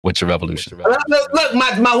What's your revolution? Look,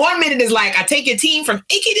 my 1 minute is like, I take your team from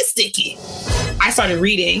icky to sticky. I started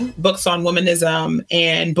reading books on womanism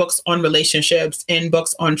and books on relationships and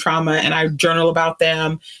books on trauma, and I journal about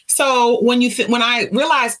them. So when I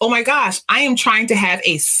realized, oh my gosh, I am trying to have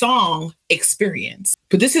a song experience,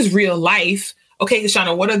 but this is real life. Okay,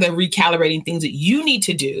 Kishshana, what are the recalibrating things that you need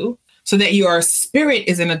to do so that your spirit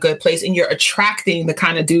is in a good place and you're attracting the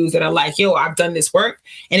kind of dudes that are like, yo, I've done this work.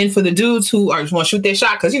 And then for the dudes who are just want to shoot their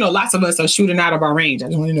shot, because, lots of us are shooting out of our range. I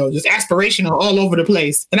just want to just aspirational all over the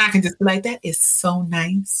place. And I can just be like, that is so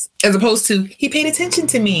nice. As opposed to, he paid attention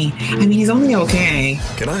to me. I mean, he's only okay.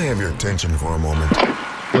 Can I have your attention for a moment?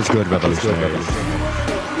 What's good, revolutionaries?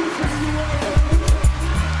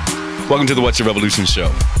 Welcome to the What's Your Revolution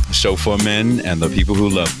show, a show for men and the people who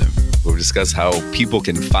love them. We'll discuss how people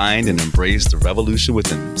can find and embrace the revolution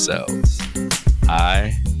within themselves.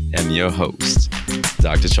 I am your host,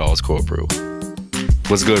 Dr. Charles Corprew.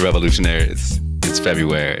 What's good, revolutionaries? It's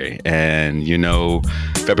February, and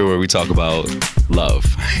February we talk about love.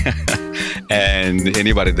 And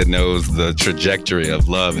anybody that knows the trajectory of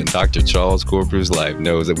love in Dr. Charles Corprew's life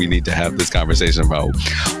knows that we need to have this conversation about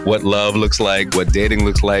what love looks like, what dating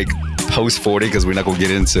looks like post 40, because we're not going to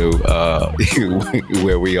get into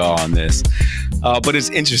where we are on this. But it's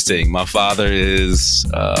interesting. My father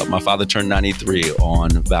turned 93 on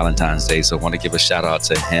Valentine's Day, so I want to give a shout out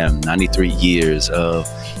to him. 93 years of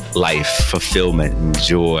life, fulfillment, and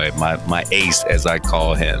joy. My ace, as I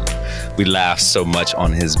call him. We laughed so much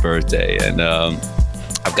on his birthday, and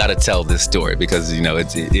I've got to tell this story because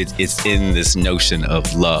it's in this notion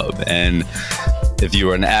of love. And if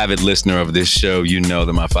you are an avid listener of this show, you know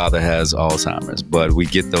that my father has Alzheimer's, but we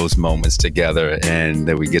get those moments together and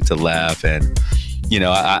that we get to laugh. And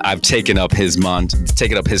I've taken up his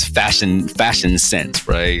fashion sense,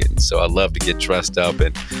 right? And so I love to get dressed up.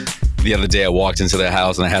 And the other day I walked into the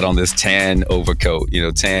house and I had on this tan overcoat,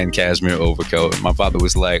 tan cashmere overcoat. And my father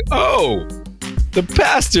was like, "Oh, the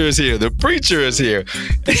pastor is here. The preacher is here."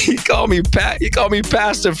 And he called me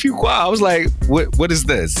Pastor Fuqua. I was like, what is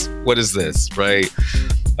this? What is this? Right?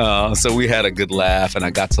 So we had a good laugh and I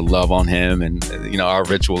got to love on him. And, our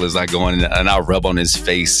ritual is I go in and I'll rub on his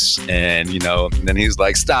face and, then he's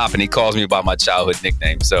like, "Stop." And he calls me by my childhood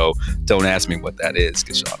nickname. So don't ask me what that is,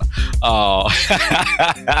 Kishshana.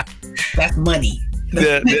 That's money.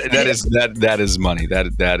 That is money.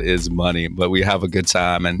 That is money. But we have a good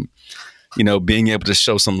time, and being able to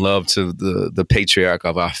show some love to the patriarch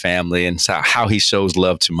of our family and how he shows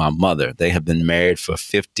love to my mother. They have been married for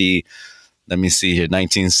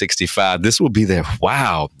 1965. This will be their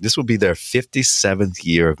 57th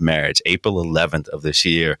year of marriage, April 11th of this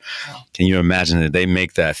year. Can you imagine that they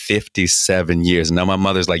make that 57 years? Now my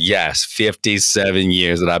mother's like, yes, 57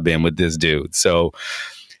 years that I've been with this dude. So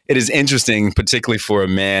it is interesting, particularly for a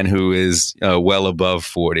man who is well above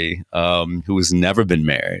 40, who has never been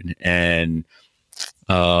married and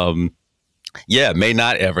may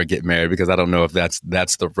not ever get married, because I don't know if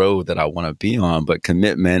that's the road that I want to be on. But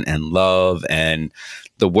commitment and love, and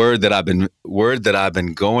the word that I've been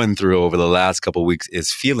going through over the last couple of weeks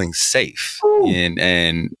is feeling safe.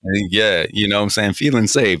 And yeah, what I'm saying, feeling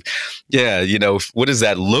safe. Yeah, what does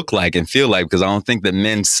that look like and feel like? Because I don't think that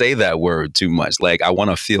men say that word too much. Like, I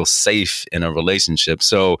want to feel safe in a relationship.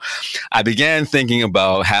 So I began thinking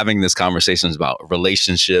about having this conversations about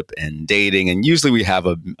relationship and dating. And usually we have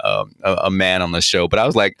a man on the show, but I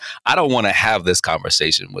was like, I don't want to have this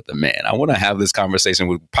conversation with a man. I want to have this conversation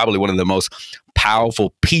with probably one of the most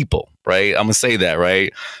powerful people, right? I'm going to say that,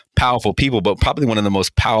 right? Powerful people, but probably one of the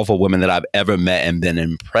most powerful women that I've ever met and been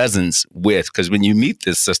in presence with. Because when you meet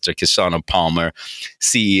this sister, Kishshana Palmer,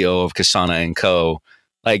 CEO of Kishshana and Co,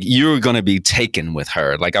 like, you're going to be taken with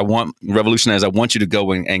her. Like, I want revolutionaries, I want you to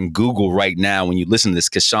go and Google right now when you listen to this,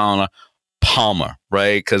 Kishshana Palmer,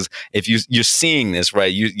 right? Because if you're seeing this,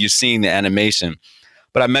 right, you're seeing the animation.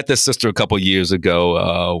 But I met this sister a couple years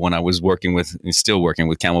ago when I was still working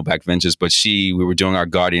with Camelback Ventures. But we were doing our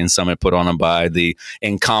Guardian Summit put on by the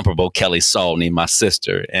incomparable Kelly Saltney, my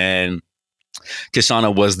sister. And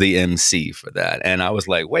Kishshana was the MC for that. And I was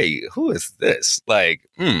like, wait, who is this? Wait,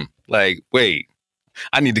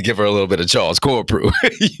 I need to give her a little bit of Charles Corprew.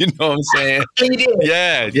 You know what I'm saying?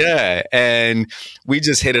 Yeah. And we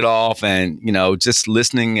just hit it off, and, just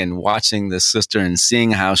listening and watching this sister and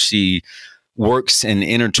seeing how she works and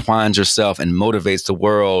intertwines herself and motivates the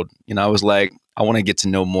world. I was like, I want to get to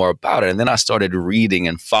know more about her. And then I started reading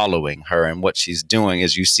and following her and what she's doing.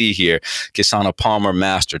 As you see here, Kishshana Palmer,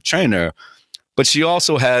 master trainer. But she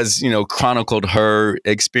also has, chronicled her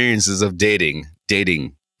experiences of dating,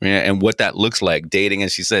 and what that looks like. Dating,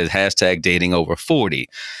 as she says, #dating over 40.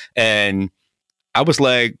 And I was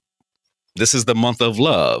like, this is the month of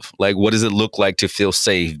love. Like, what does it look like to feel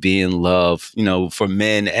safe, be in love, for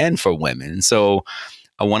men and for women? So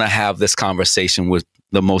I want to have this conversation with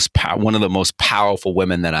one of the most powerful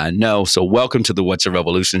women that I know. So welcome to the What's Your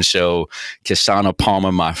Revolution show, Kishshana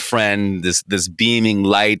Palmer, my friend, this beaming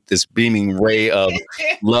light, this beaming ray of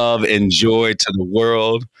love and joy to the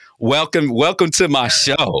world. Welcome to my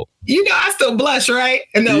show. I still blush, right?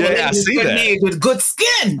 And yeah, I see that. With good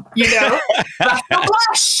skin, I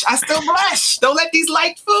still blush. Don't let these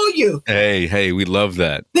lights fool you. Hey, we love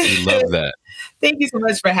that. We love that. Thank you so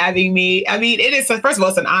much for having me. I mean, it is, first of all,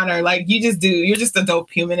 it's an honor. Like you're just a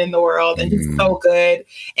dope human in the world and you're so good.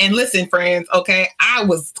 And listen, friends, okay, I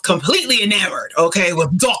was completely enamored, okay,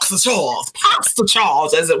 with Dr. Charles, Pastor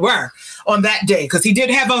Charles, as it were, on that day, because he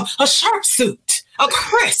did have a sharp suit, a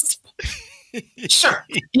crisp shirt,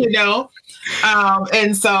 and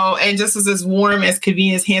just was as warm as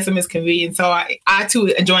convenient, handsome as convenient. So I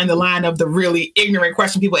too joined the line of the really ignorant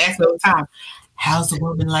question people ask me all the time. How's a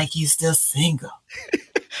woman like you still single?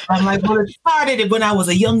 I'm like, well, it started when I was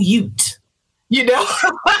a young youth,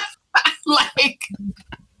 like,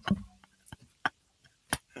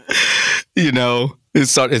 it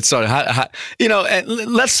started, and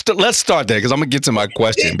let's start there because I'm gonna get to my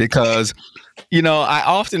question because, I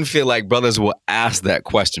often feel like brothers will ask that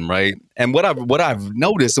question, right? And what I've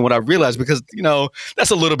noticed and what I've realized, because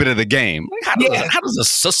that's a little bit of the game. Like, how does a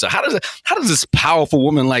sister, how does this powerful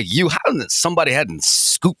woman like you, how does somebody hadn't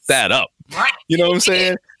scooped that up? Right. You know what I'm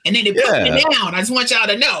saying? And then they put me down. I just want y'all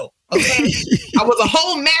to know, okay? I was a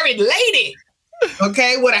whole married lady,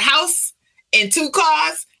 okay, with a house and 2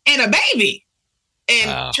 cars and a baby. And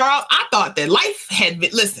wow. Charles, I thought that life had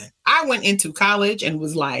been, listen, I went into college and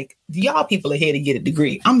was like, y'all people are here to get a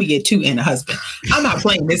degree. I'm going to get 2 and a husband. I'm not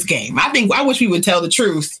playing this game. I wish we would tell the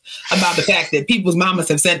truth about the fact that people's mamas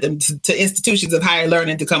have sent them to institutions of higher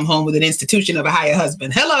learning to come home with an institution of a higher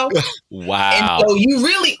husband. Hello. Wow. And so you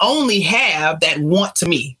really only have that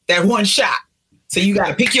one shot. So you got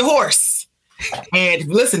to pick your horse. And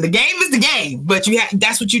listen, the game is the game, but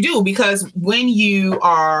that's what you do, because when you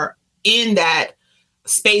are in that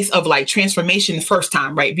space of like transformation the first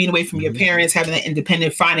time, right? Being away from your parents, having that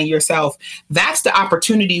independent, finding yourself. That's the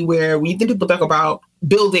opportunity where when you think people talk about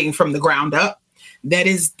building from the ground up, that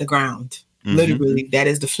is the ground. Mm-hmm. Literally, that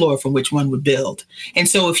is the floor from which one would build. And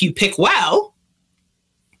so if you pick well,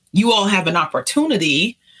 you all have an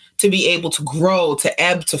opportunity to be able to grow, to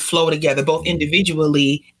ebb, to flow together, both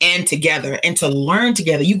individually and together, and to learn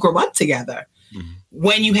together. You grow up together. Mm-hmm.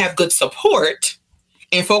 When you have good support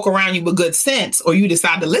and folk around you with good sense, or you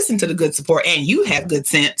decide to listen to the good support and you have good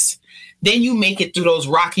sense, then you make it through those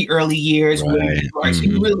rocky early years where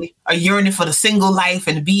you really are yearning for the single life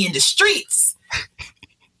and to be in the streets.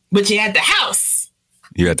 But you're at the house.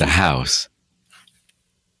 You're at the house.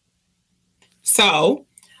 So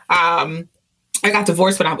I got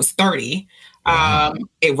divorced when I was 30.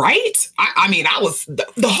 Right? I was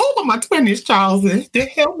the whole of my 20s, Charles, they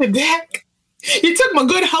held me back. You took my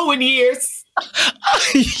good hoeing years.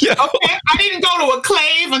 Okay, I didn't go to a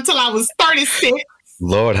clave until I was 36.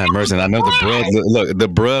 Lord have mercy. And I know the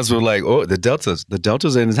bros were like, oh, the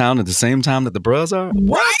Deltas are in town at the same time that the bros are?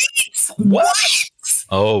 What?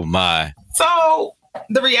 Oh my. So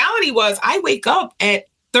the reality was I wake up at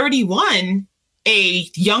 31, a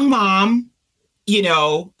young mom,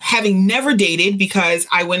 having never dated because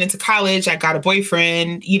I went into college, I got a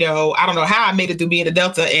boyfriend, I don't know how I made it through being a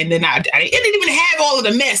Delta. And then I didn't even have all of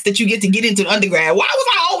the mess that you get into undergrad. Why was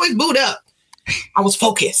I always booed up? I was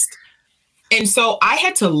focused. And so I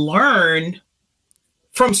had to learn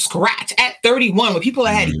from scratch at 31, when people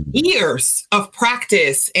had years of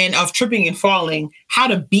practice and of tripping and falling, how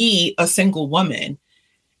to be a single woman.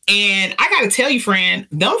 And I got to tell you, friend,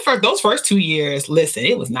 those first 2 years, listen,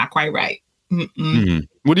 it was not quite right.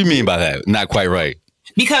 What do you mean by that? Not quite right?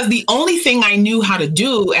 Because the only thing I knew how to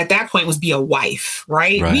do at that point was be a wife,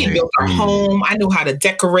 right? We had built our home. I knew how to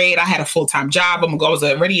decorate. I had a full-time job. I was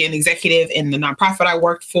already an executive in the nonprofit I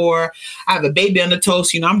worked for. I have a baby on the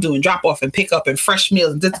toast. I'm doing drop-off and pick-up and fresh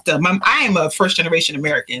meals. I am a first-generation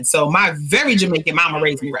American, so my very Jamaican mama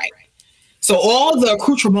raised me right. So all the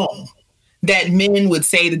accoutrement that men would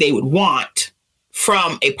say that they would want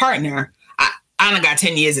from a partner, I done got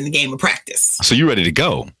 10 years in the game of practice. So you ready to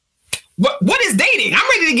go? What is dating? I'm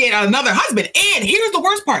ready to get another husband. And here's the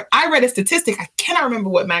worst part. I read a statistic, I cannot remember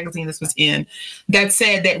what magazine this was in, that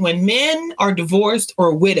said that when men are divorced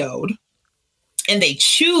or widowed and they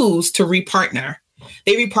choose to repartner,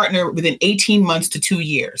 they repartner within 18 months to 2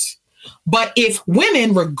 years. But if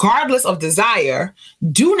women, regardless of desire,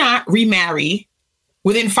 do not remarry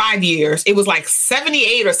within 5 years, it was like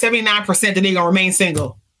 78 or 79% that they're going to remain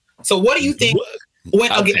single. So what do you think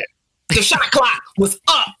went again? The shot clock was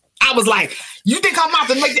up. I was like, you think I'm about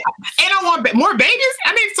to make it? And I want more babies?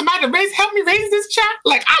 I need somebody to help me raise this child?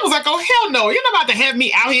 Like, I was like, oh, hell no. You're not about to have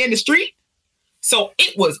me out here in the street. So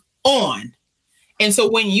it was on. And so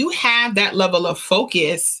when you have that level of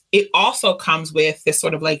focus, it also comes with this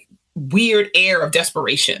sort of like weird air of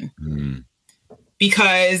desperation.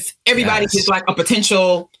 Because everybody is like a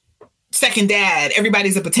potential second dad.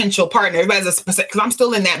 Everybody's a potential partner. Because I'm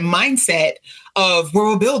still in that mindset of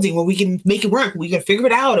we're building where we can make it work. We can figure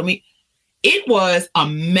it out. I mean, it was a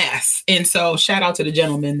mess. And so shout out to the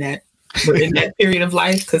gentlemen that were in that period of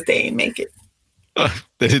life because they didn't make it.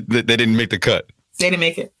 They didn't make the cut. They didn't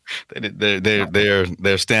make it.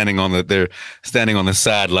 They're standing on the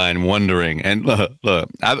sideline wondering. And look.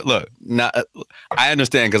 I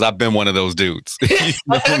understand because I've been one of those dudes.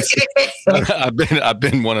 I've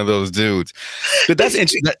been one of those dudes. But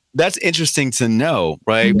that's interesting to know,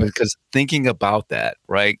 right? Mm-hmm. Because thinking about that,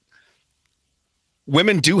 right?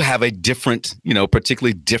 Women do have a different,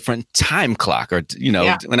 particularly different time clock, or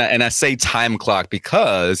and I say time clock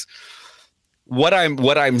because what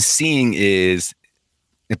I'm seeing is,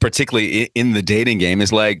 particularly in the dating game,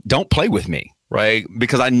 is like, don't play with me, right?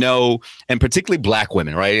 Because I know, and particularly Black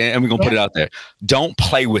women, right? And we're gonna put it out there. Don't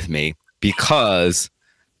play with me because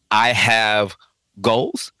I have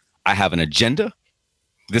goals. I have an agenda.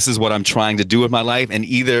 This is what I'm trying to do with my life. And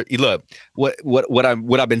what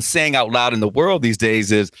I've been saying out loud in the world these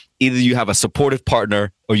days is either you have a supportive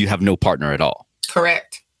partner or you have no partner at all.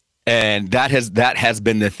 Correct. And that has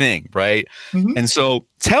been the thing, right? Mm-hmm. And so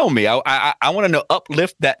tell me, I want to know,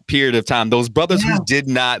 uplift that period of time, those brothers who did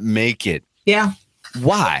not make it. Yeah.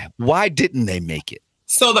 Why? Why didn't they make it?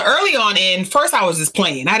 So the early on first I was just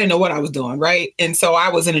playing. I didn't know what I was doing, right? And so I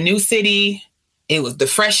was in a new city. It was the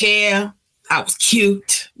fresh air. I was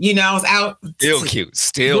cute. I was out. Still cute.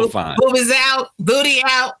 Still fine. Boobies out, booty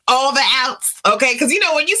out, all the outs. Okay. Because,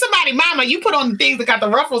 when you somebody mama, you put on the things that got the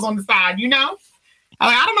ruffles on the side,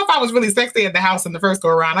 I don't know if I was really sexy at the house in the first go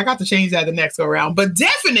around. I got to change that the next go around, but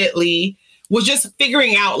definitely was just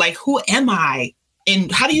figuring out like, who am I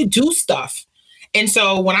and how do you do stuff? And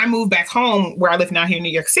so when I moved back home where I live now here in New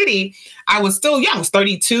York City, I was still young. I was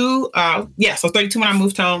 32. So I was 32 when I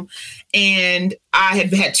moved home, and I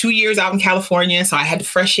had 2 years out in California. So I had the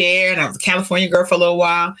fresh air and I was a California girl for a little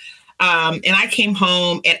while. And I came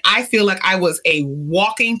home and I feel like I was a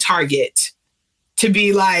walking target to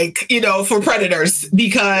be like, for predators,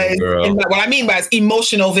 because and what I mean by is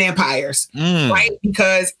emotional vampires, right?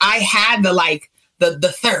 Because I had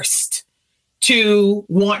the thirst to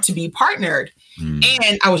want to be partnered.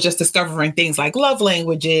 And I was just discovering things like love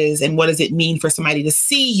languages and what does it mean for somebody to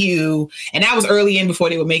see you. And that was early in before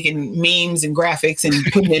they were making memes and graphics and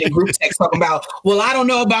putting it in group text talking about, well, I don't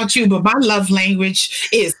know about you, but my love language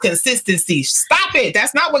is consistency. Stop it.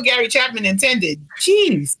 That's not what Gary Chapman intended.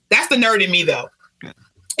 Jeez, that's the nerd in me though.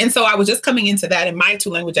 And so I was just coming into that. And my two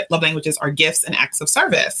love languages are gifts and acts of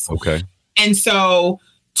service. Okay. And so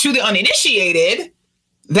to the uninitiated,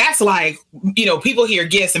 that's like, people hear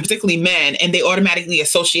gifts, and particularly men, and they automatically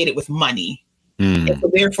associate it with money. And so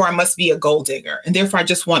therefore I must be a gold digger. And therefore I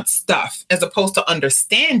just want stuff, as opposed to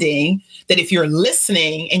understanding that if you're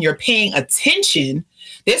listening and you're paying attention,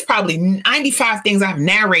 there's probably 95 things I've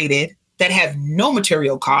narrated that have no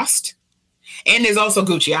material cost. And there's also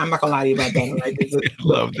Gucci. I'm not gonna lie to you about that. Right?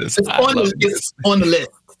 Love this. It's on the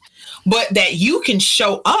list. But that you can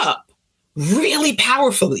show up really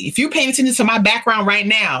powerfully. If you're paying attention to my background right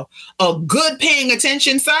now, a good paying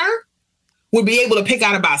attention, sir, would be able to pick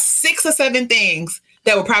out about 6 or 7 things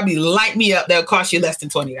that would probably light me up that would cost you less than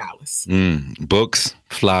 $20. Books,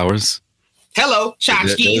 flowers. Hello,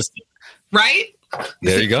 tchotchkes, right?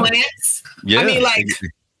 There you go. Plants. Yeah. I mean, like,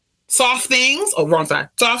 soft things. Oh, wrong side.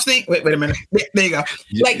 Soft thing. Wait a minute. There you go.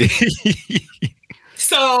 Like,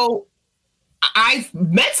 so I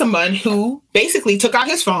met someone who basically took out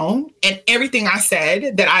his phone and everything I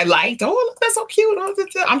said that I liked. Oh, look, that's so cute.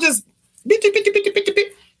 I'm just,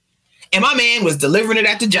 and my man was delivering it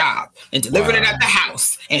at the job and delivering it at the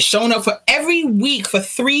house and showing up for every week for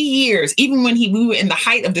 3 years, even when we were in the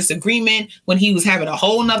height of disagreement, when he was having a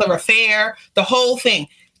whole nother affair, the whole thing.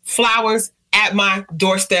 Flowers at my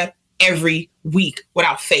doorstep every week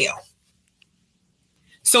without fail.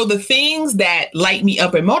 So the things that light me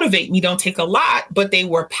up and motivate me don't take a lot, but they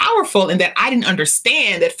were powerful in that I didn't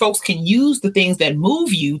understand that folks can use the things that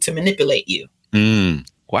move you to manipulate you.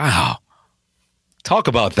 Wow. Talk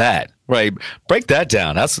about that, right? Break that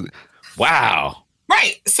down. That's wow.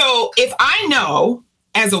 Right. So if I know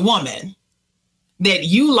as a woman that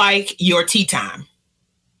you like your tea time,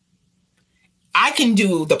 I can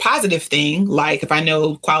do the positive thing. Like if I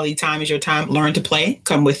know quality time is your time, learn to play,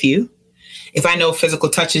 come with you. If I know physical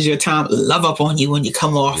touch is your time, love up on you when you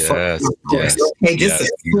come off. Yes, Of course. yes, Okay, just yes,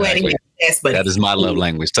 sweating. exactly. Yes, but That is my love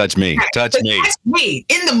language. Touch me. Touch me. touch me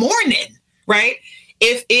in the morning, right?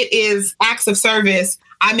 If it is acts of service,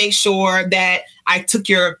 I make sure that I took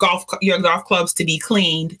your golf clubs to be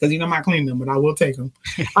cleaned because I'm not cleaning them, but I will take them.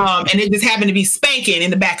 And it just happened to be spanking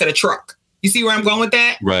in the back of the truck. You see where I'm going with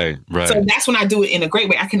that? Right. So that's when I do it in a great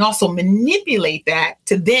way. I can also manipulate that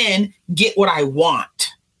to then get what I want.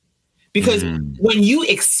 Because when you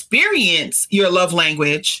experience your love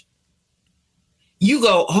language, you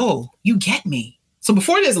go, oh, you get me. So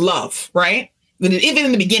before there's love, right? Even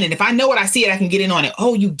in the beginning, if I know what I see it, I can get in on it.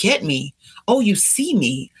 Oh, you get me. Oh, you see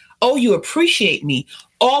me. Oh, you appreciate me.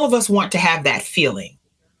 All of us want to have that feeling.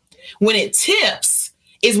 When it tips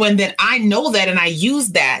is when then I know that and I use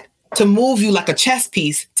that to move you like a chess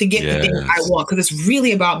piece to get the thing I want. Because it's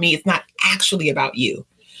really about me. It's not actually about you.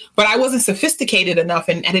 But I wasn't sophisticated enough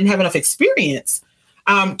and I didn't have enough experience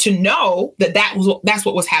to know that's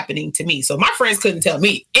what was happening to me. So my friends couldn't tell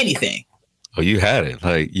me anything. Oh, you had it.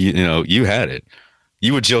 Like, you had it.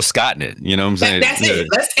 You were Jill Scotting it. You know what I'm saying? That's it.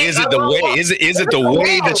 Is it the way? Is it the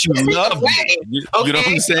way that you love me? You know what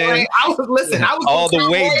I'm saying? I was all the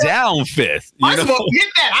way down Fifth. First of all, get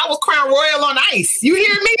that. I was Crown Royal on ice. You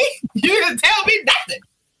hear me? You didn't tell me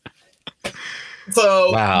nothing.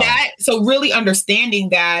 So so really understanding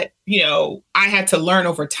that, I had to learn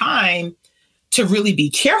over time to really be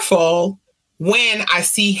careful when I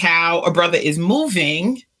see how a brother is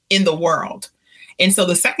moving in the world. And so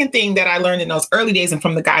the second thing that I learned in those early days and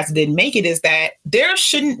from the guys that didn't make it is that I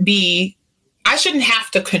shouldn't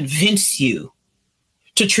have to convince you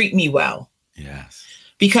to treat me well. Yes.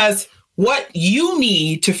 Because what you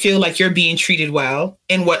need to feel like you're being treated well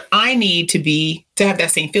and what I need to have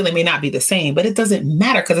that same feeling may not be the same, but it doesn't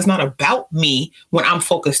matter because it's not about me when I'm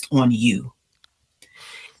focused on you.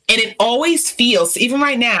 And it always feels, even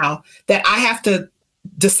right now, that I have to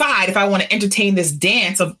decide if I want to entertain this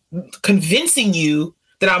dance of convincing you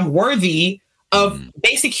that I'm worthy of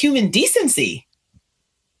basic human decency.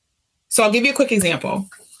 So I'll give you a quick example.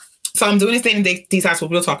 So I'm doing this thing in detox,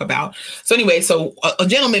 what we'll talk about. So anyway, a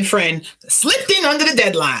gentleman friend slipped in under the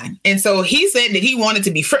deadline. And so he said that he wanted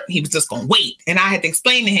to be he was just going to wait. And I had to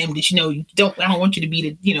explain to him that, I don't want you to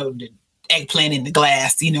be the eggplant in the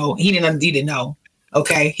glass. He didn't know.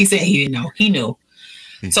 Okay. He said he didn't know. He knew.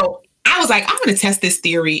 So I was like, I'm going to test this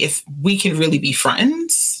theory if we can really be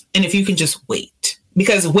friends and if you can just wait.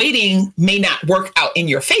 Because waiting may not work out in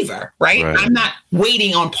your favor, right? I'm not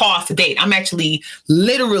waiting on pause to date. I'm actually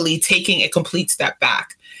literally taking a complete step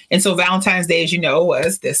back. And so Valentine's Day, as you know,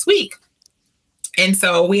 was this week. And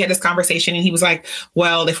so we had this conversation and he was like,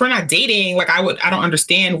 well, if we're not dating, I don't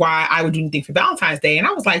understand why I would do anything for Valentine's Day. And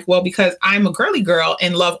I was like, well, because I'm a girly girl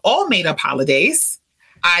and love all made up holidays.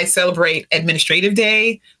 I celebrate Administrative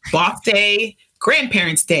Day, Bath Day,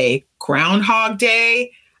 Grandparents' Day, Groundhog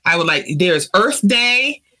Day. There's Earth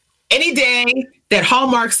Day. Any day that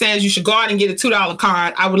Hallmark says you should go out and get a $2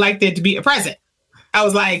 card, I would like there to be a present. I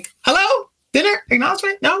was like, hello? Dinner?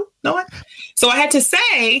 Acknowledgement? No one? So I had to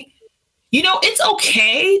say, it's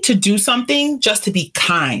okay to do something just to be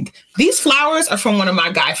kind. These flowers are from one of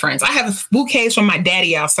my guy friends. I have bouquets from my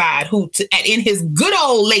daddy outside who, in his good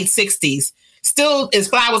old late 60s, still is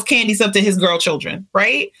flowers, candies up to his girl children,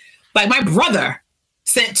 right? Like my brother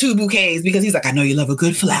sent 2 bouquets because he's like, I know you love a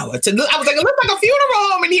good flower. I was like, it looks like a funeral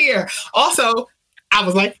home in here. Also, I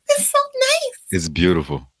was like, it's so nice. It's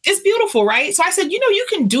beautiful. It's beautiful, right? So I said, you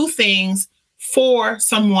can do things for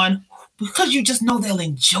someone because you just know they'll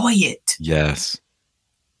enjoy it. Yes.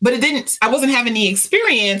 But I wasn't having the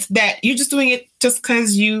experience that you're just doing it just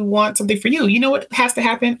because you want something for you. You know what has to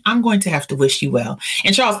happen? I'm going to have to wish you well.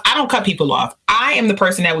 And Charles, I don't cut people off. I am the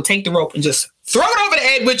person that will take the rope and just throw it over the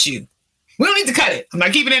head with you. We don't need to cut it. I'm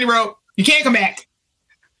not keeping any rope. You can't come back.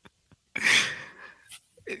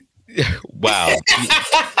 Wow.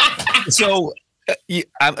 So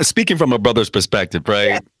I'm speaking from a brother's perspective, right?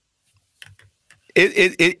 Yeah.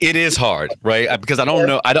 It is hard, right? Because I don't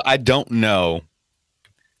know. I don't know.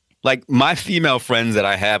 Like my female friends that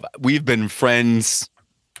I have, we've been friends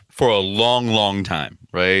for a long, long time,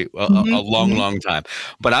 right? A long time.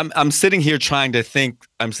 But I'm sitting here trying to think.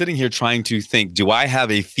 Do I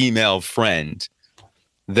have a female friend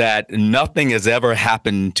that nothing has ever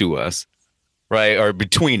happened to us, right? Or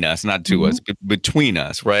between us, not to us, but between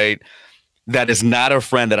us, right? That is not a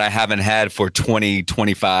friend that I haven't had for 20,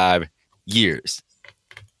 25 years.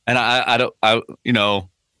 And I don't.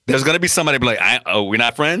 There's going to be somebody be like, we're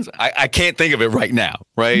not friends. I can't think of it right now.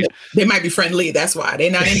 Right. They might be friendly. That's why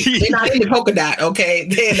they're not in the polka dot. Okay.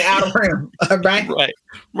 They're in the outer rim. Right. Right.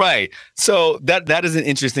 Right. So that is an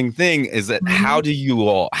interesting thing, is that how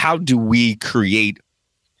do we create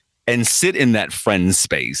and sit in that friend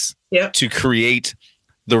space to create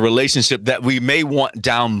the relationship that we may want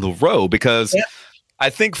down the road? Because I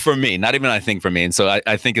think for me, and so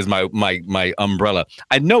I think is my umbrella.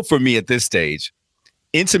 I know for me at this stage,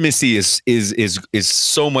 intimacy is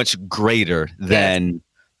so much greater than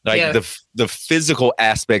the physical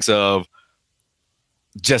aspects of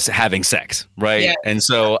just having sex, right? Yeah. And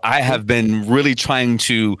so I have been really trying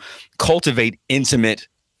to cultivate intimate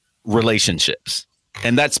relationships.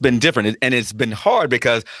 And that's been different. And it's been hard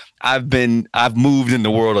because I've moved in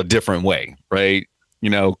the world a different way, right? You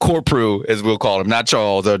know, Corpru, as we'll call him, not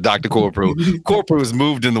Charles or Dr. Corpru. Corpru has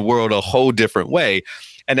moved in the world a whole different way.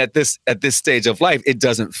 And at this stage of life, it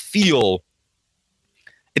doesn't feel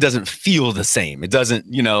the same. It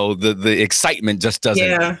doesn't, the excitement just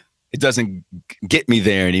doesn't, it doesn't get me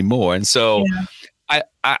there anymore. And so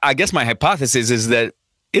I guess my hypothesis is that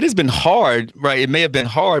it has been hard, right? It may have been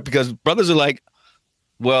hard because brothers are like,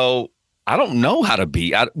 well, I don't know how to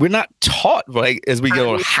be. We're not taught, right, as we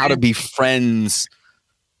go, how to be friends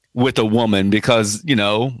with a woman, because,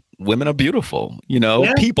 women are beautiful.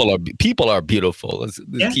 People are beautiful. Let's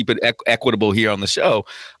keep it equitable here on the show.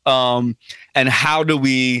 And how do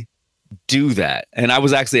we do that? And I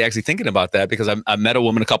was actually thinking about that because I met a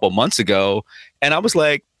woman a couple of months ago, and I was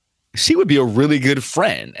like, she would be a really good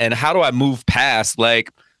friend. And how do I move past,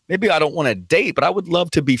 like, maybe I don't want to date, but I would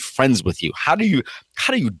love to be friends with you. How do you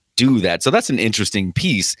do that? So that's an interesting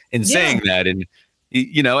piece in saying that. And,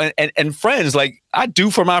 and friends, like, I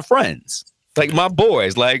do for my friends, like my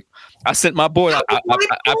boys, like I sent my boy, I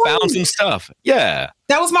found some stuff. Yeah.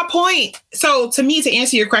 That was my point. So to me, to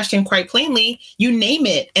answer your question quite plainly, you name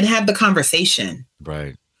it and have the conversation.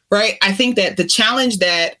 Right. Right. I think that the challenge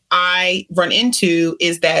that I run into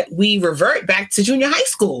is that we revert back to junior high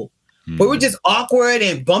school, where we're just awkward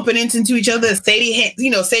and bumping into each other.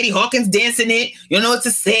 Sadie Hawkins dancing it. You don't know what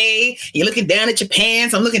to say. You're looking down at your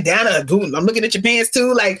pants. I'm looking at your pants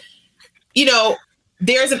too. Like,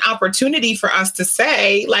 there's an opportunity for us to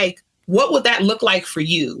say, like, what would that look like for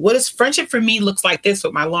you? What does friendship for me looks like this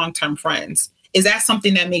with my long-term friends? Is that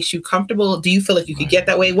something that makes you comfortable? Do you feel like you could get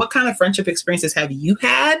that way? What kind of friendship experiences have you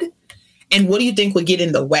had? And what do you think would get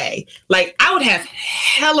in the way? Like, I would have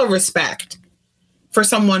hella respect for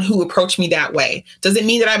someone who approached me that way. Does it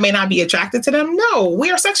mean that I may not be attracted to them? No, we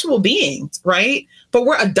are sexual beings, right? But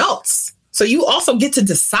we're adults. So you also get to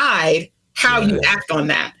decide how you act on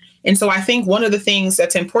that. And so I think one of the things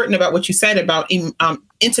that's important about what you said about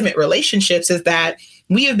intimate relationships is that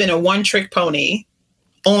we have been a one-trick pony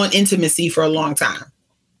on intimacy for a long time,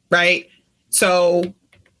 right? So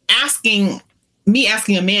asking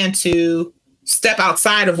a man to step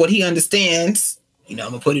outside of what he understands, I'm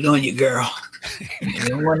gonna put it on you, girl. You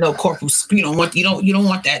don't want no corporal. You don't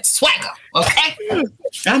want that swagger, okay?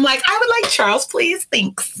 I'm like, I would like Charles, please.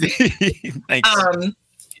 Thanks. Thanks.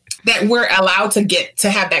 That we're allowed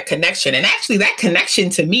to have that connection. And actually that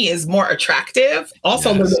connection to me is more attractive,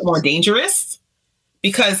 also a little bit more dangerous,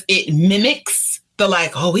 because it mimics the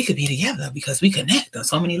like, oh, we could be together because we connect on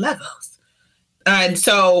so many levels. And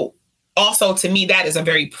so also to me, that is a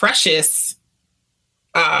very precious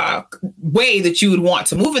way that you would want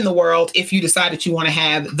to move in the world if you decide that you want to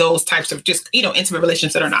have those types of just, intimate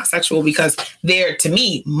relationships that are not sexual, because they're, to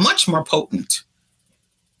me, much more potent,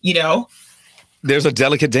 There's a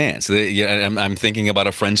delicate dance. I'm thinking about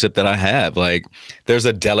a friendship that I have. Like, there's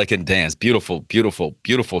a delicate dance. Beautiful, beautiful,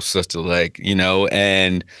 beautiful sister. Like,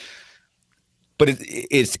 but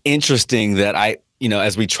it's interesting that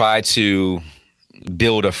as we try to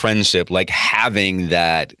build a friendship, like having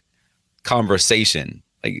that conversation,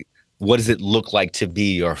 like, what does it look like to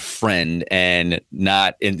be your friend and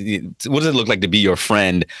not? What does it look like to be your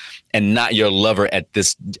friend and not your lover at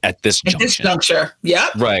this juncture? At this juncture, yeah,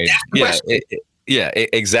 right, yeah,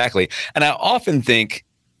 exactly. And I often think,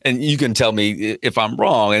 and you can tell me if I'm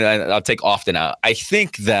wrong, and I'll take often out. I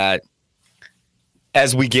think that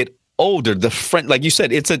as we get older, the friend, like you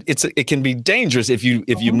said, it can be dangerous if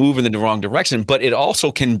you move in the wrong direction, but it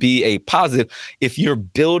also can be a positive if you're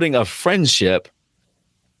building a friendship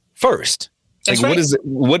first. Like, right.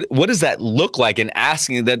 What does that look like? And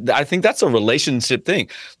asking that, I think that's a relationship thing.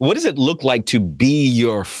 What does it look like to be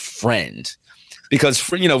your friend? Because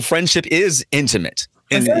friendship is intimate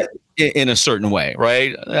in a certain way,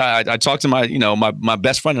 right? I talk to my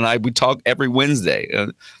best friend and we talk every Wednesday.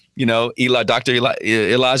 Dr.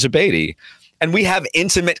 Elijah Beatty, and we have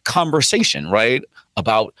intimate conversation, right?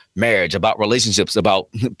 About marriage, about relationships, about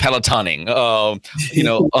Pelotoning,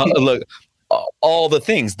 look, all the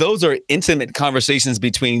things. Those are intimate conversations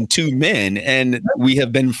between two men, and we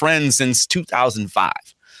have been friends since 2005.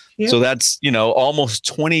 Yeah. So that's, almost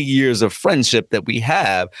 20 years of friendship that we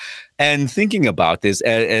have. And thinking about this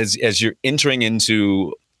as you're entering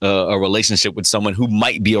into a relationship with someone who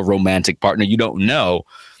might be a romantic partner, you don't know.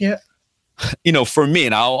 Yeah. For me,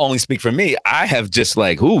 and I'll only speak for me, I have just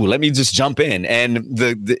like, let me just jump in. And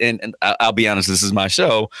and I'll be honest, this is my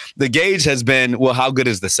show. The gauge has been, well, how good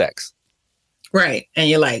is the sex? Right. And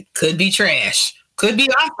you're like, could be trash, could be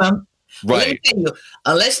awesome. Right. Let me tell you,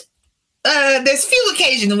 unless there's few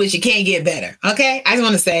occasions in which it can't get better. Okay. I just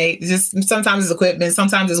want to say, just sometimes it's equipment,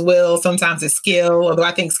 sometimes it's will, sometimes it's skill. Although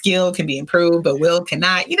I think skill can be improved, but will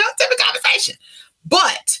cannot, different conversation.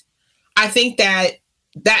 But I think that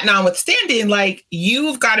notwithstanding, like,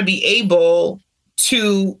 you've got to be able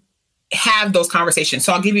to have those conversations.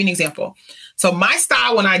 So I'll give you an example. So my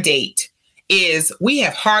style when I date is we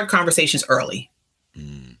have hard conversations early.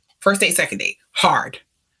 First date, second date, hard.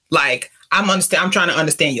 Like, I'm trying to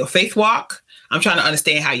understand your faith walk. I'm trying to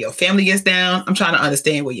understand how your family gets down. I'm trying to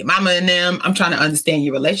understand where your mama and them. I'm trying to understand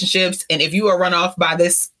your relationships. And if you are run off by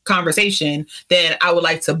this conversation, then I would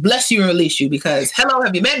like to bless you and release you, because hello,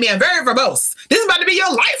 have you met me? I'm very verbose. This is about to be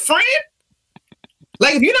your life, friend.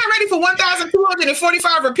 Like, if you're not ready for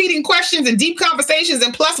 1,245 repeating questions and deep conversations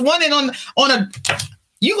and plus one and on a,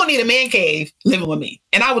 you're going to need a man cave living with me.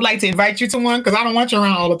 And I would like to invite you to one, because I don't want you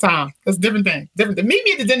around all the time. That's a different thing. Meet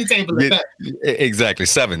me at the dinner table. Exactly.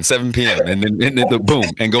 7 p.m. and then boom,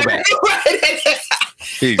 and go back.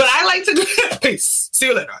 Peace. But I like to peace. See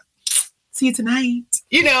you later. See you tonight.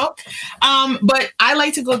 But I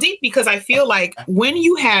like to go deep, because I feel like when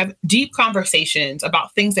you have deep conversations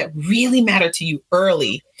about things that really matter to you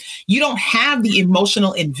early, you don't have the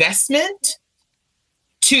emotional investment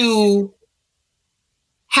to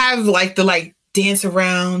have the dance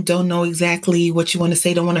around, don't know exactly what you want to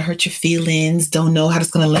say, don't want to hurt your feelings, don't know how it's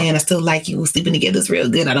going to land. I still like you, sleeping together is real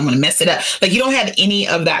good, I don't want to mess it up. Like, you don't have any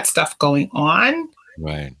of that stuff going on.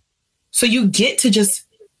 Right. So you get to just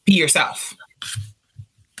be yourself.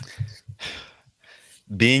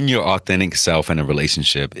 Being your authentic self in a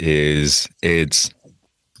relationship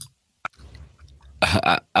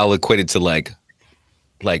I'll equate it to like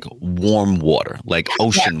warm water, like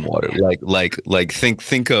ocean water, like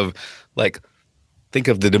think of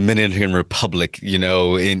the Dominican Republic,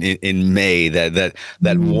 in May,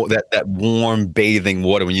 that warm bathing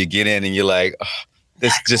water when you get in and you're like, oh,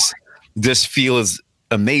 this feels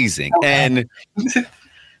amazing. Okay. And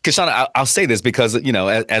Kishshana, I'll say this because,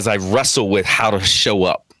 as I wrestle with how to show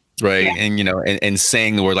up, right. Yeah. And, and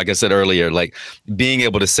saying the word, like I said earlier, like being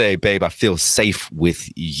able to say, babe, I feel safe with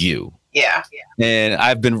you. Yeah. And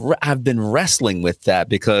I've been wrestling with that,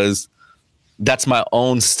 because that's my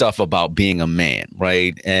own stuff about being a man,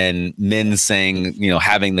 right? And men saying,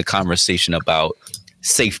 having the conversation about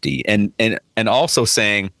safety and also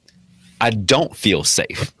saying, I don't feel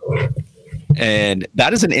safe. And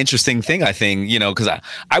that is an interesting thing, I think, because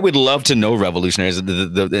I would love to know revolutionaries,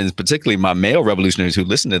 and particularly my male revolutionaries who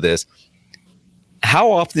listen to this,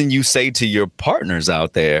 how often you say to your partners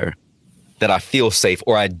out there that I feel safe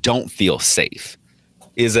or I don't feel safe.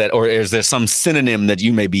 Is there some synonym that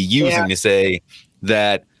you may be using to say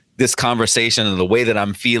that this conversation and the way that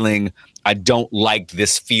I'm feeling, I don't like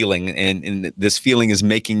this feeling, and this feeling is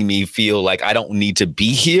making me feel like I don't need to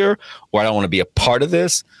be here, or I don't want to be a part of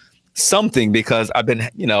this something, because I've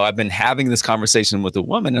been having this conversation with a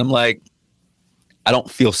woman and I'm like, I don't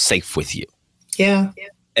feel safe with you. Yeah.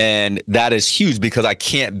 And that is huge, because I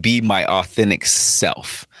can't be my authentic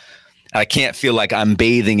self. I can't feel like I'm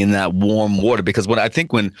bathing in that warm water, because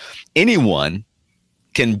when anyone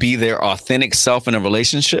can be their authentic self in a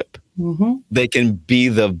relationship, they can be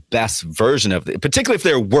the best version of it, particularly if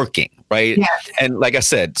they're working, right? Yes. And like I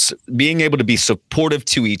said, being able to be supportive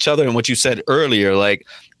to each other. And what you said earlier, like,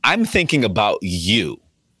 I'm thinking about you,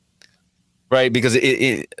 right? Because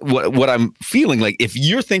what I'm feeling like, if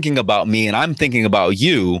you're thinking about me and I'm thinking about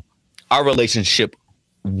you, our relationship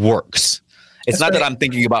works. It's not that I'm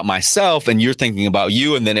thinking about myself and you're thinking about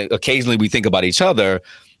you, and then occasionally we think about each other.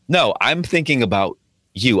 No, I'm thinking about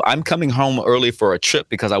you. I'm coming home early for a trip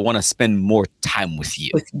because I want to spend more time with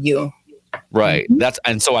you. Right.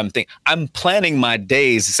 And so I'm planning my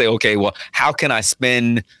days to say, okay, well, how can I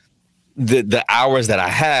spend the hours that I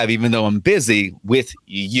have, even though I'm busy, with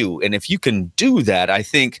you? And if you can do that, I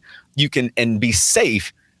think you can, and be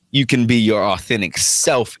safe, you can be your authentic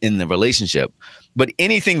self in the relationship. But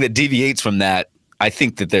anything that deviates from that, I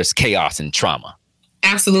think that there's chaos and trauma.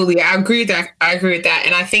 Absolutely. I agree with that. I agree with that.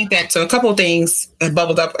 And I think that so a couple of things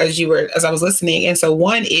bubbled up as I was listening. And so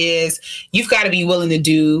one is you've got to be willing to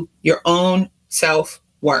do your own self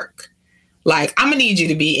work. Like, I'm gonna need you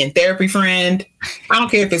to be in therapy, friend. I don't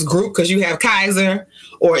care if it's group because you have Kaiser,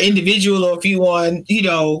 or individual, or if you on,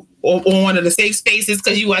 or one of the safe spaces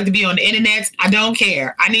because you want to be on the internet. I don't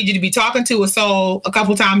care. I need you to be talking to a soul a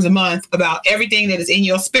couple times a month about everything that is in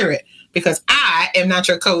your spirit, because I am not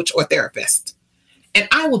your coach or therapist. And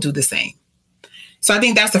I will do the same. So I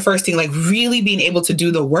think that's the first thing, like really being able to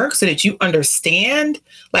do the work so that you understand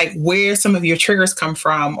like where some of your triggers come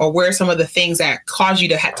from, or where some of the things that cause you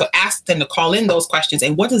to have to ask them to call in those questions.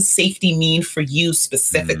 And what does safety mean for you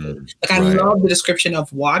specifically? Like, I love the description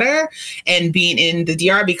of water and being in the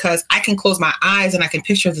DR, because I can close my eyes and I can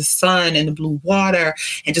picture the sun and the blue water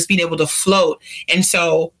and just being able to float. And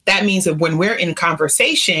so that means that when we're in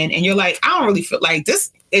conversation and you're like, I don't really feel like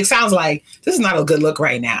this, it sounds like this is not a good look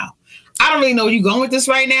right now. I don't really know where you're going with this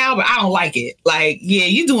right now, but I don't like it. Like, yeah,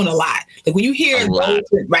 you're doing a lot. Like when you hear those,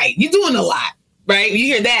 right, you're doing a lot, right? When you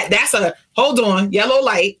hear that, that's a hold on, yellow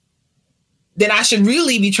light. Then I should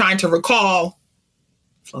really be trying to recall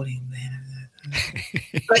floating,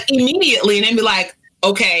 like immediately, and then be like,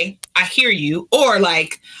 okay, I hear you, or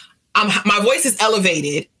like, my voice is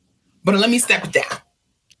elevated, but let me step it down.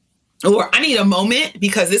 Or I need a moment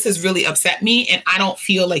because this has really upset me, and I don't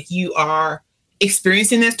feel like you are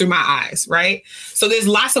experiencing this through my eyes, right? So there's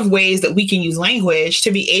lots of ways that we can use language to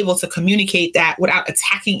be able to communicate that without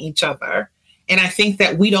attacking each other. And I think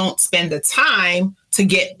that we don't spend the time to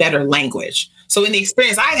get better language. So in the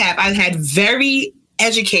experience I've had very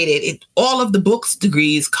educated in all of the books,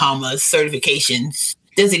 degrees, commas, certifications,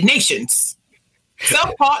 designations,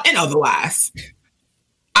 self-taught and otherwise.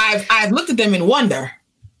 I've looked at them in wonder,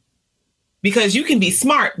 because you can be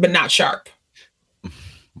smart but not sharp.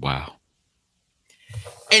 Wow.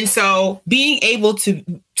 And so being able to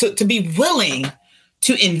be willing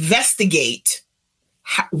to investigate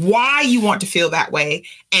why you want to feel that way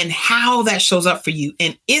and how that shows up for you.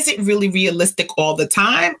 And is it really realistic all the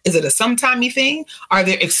time? Is it a sometimey thing? Are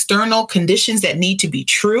there external conditions that need to be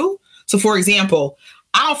true? So for example,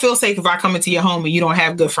 I don't feel safe if I come into your home and you don't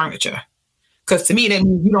have good furniture. Because to me, that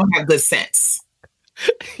means you don't have good sense.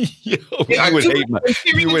 You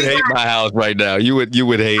would hate my house right now. You would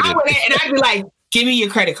hate it. And I'd be like, give me your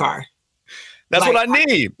credit card. That's like, what I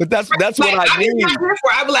need. But that's like, what I need.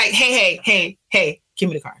 I'd be like, hey, give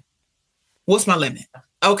me the card. What's my limit?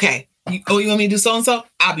 Okay. You want me to do so-and-so?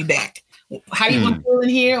 I'll be back. How do you want to feel in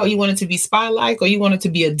here? Or you want it to be spa-like? Or you want it to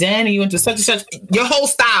be a den? Or you want to such and such? Your whole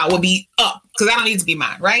style will be up because I don't need to be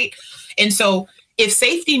mine, right? And so if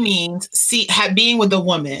safety means being with a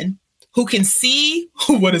woman who can see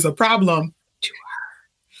what is a problem to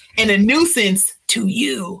her and a nuisance to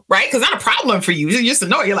you, right? Because not a problem for you. You're just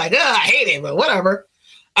annoyed. You're like, I hate it, but whatever.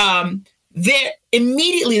 There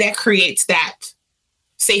immediately that creates that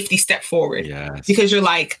safety step forward. Yes. Because you're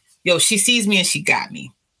like, yo, she sees me and she got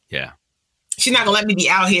me. Yeah. She's not gonna let me be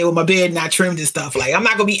out here with my bed not trimmed and stuff. Like, I'm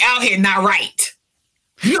not gonna be out here not right.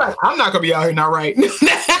 You're like, I'm not gonna be out here not right.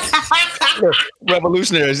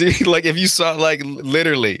 Revolutionaries. Like if you saw, like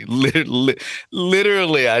literally,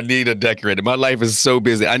 I need a decorator. My life is so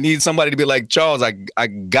busy. I need somebody to be like, Charles, I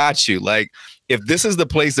got you. Like if this is the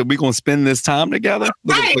place that we're gonna spend this time together,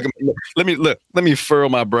 right. let me furrow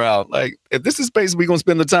my brow. Like if this is the place we're gonna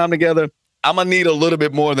spend the time together, I'm gonna need a little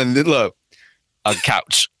bit more than a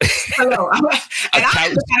couch. Hello. A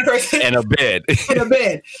couch kind of person. And a bed. And a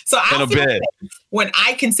bed. So and a bed. When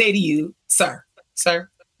I can say to you, sir,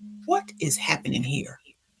 what is happening here?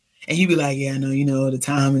 And you be like, yeah, I know, the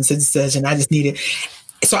time and such, and I just need it.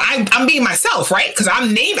 So I'm being myself, right? Because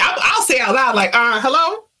I'll say out loud, like,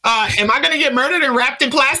 hello? Am I going to get murdered and wrapped in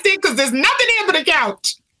plastic? Because there's nothing there but a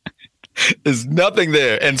couch. There's nothing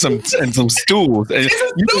there, and some stools. And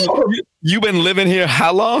you've been living here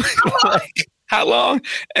how long? Like, how long?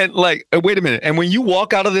 And like, wait a minute. And when you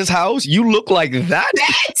walk out of this house, you look like that,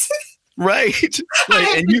 right?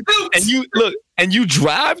 Like, and you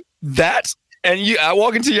drive that, and I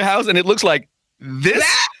walk into your house, and it looks like this.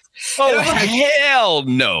 Oh hell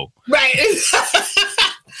no! Right.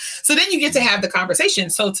 So then you get to have the conversation.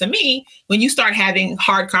 So to me, when you start having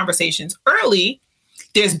hard conversations early,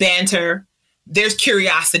 there's banter, there's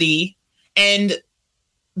curiosity. And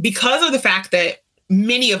because of the fact that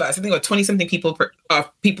many of us, I think about 20-something people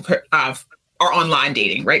are online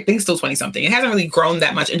dating, right? I think it's still 20-something. It hasn't really grown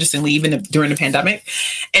that much, interestingly, even during the pandemic.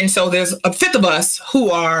 And so there's a fifth of us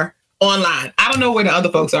who are online. I don't know where the other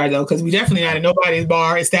folks are, though, because we definitely not at nobody's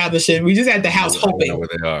bar establishing. We just at the house hoping. I don't know where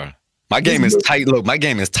they are. My game is tight. Look, my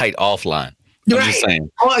game is tight offline. I'm just saying.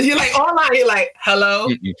 You're like online. You're like, hello,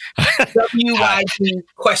 WYG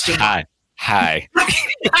question mark. Hi.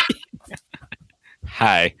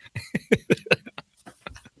 Hi.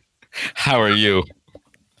 How are you?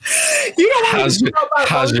 You don't want to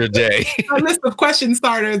how's your day? A list of question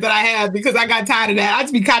starters that I have because I got tired of that. I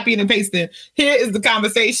just be copying and pasting. Here is the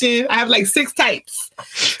conversation. I have like 6 types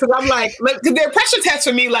because I'm like, because they're pressure tests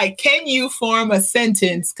for me. Like, can you form a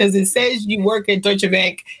sentence? Because it says you work at Deutsche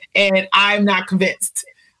Bank, and I'm not convinced.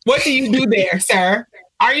 What do you do there, sir?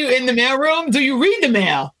 Are you in the mailroom? Do you read the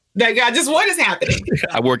mail? Like, what is happening?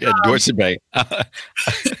 I work at Deutsche Bank.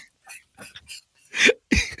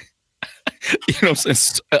 You know what I'm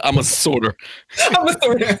saying? I'm a sorter.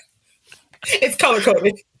 It's color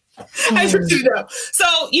coded. I just want you to know. So,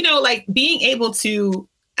 like being able to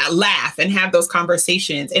laugh and have those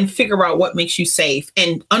conversations and figure out what makes you safe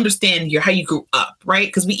and understand how you grew up, right?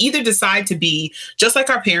 Because we either decide to be just like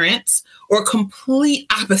our parents or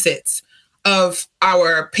complete opposites of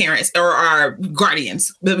our parents or our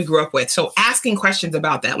guardians that we grew up with. So asking questions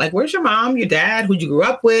about that, like, where's your mom, your dad, who you grew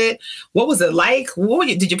up with? What was it like?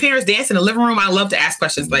 Did your parents dance in the living room? I love to ask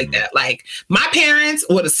questions like that. Like my parents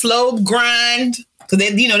would a slow grind. So they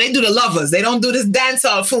do the lovers. They don't do this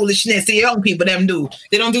dancehall foolishness the young people them do.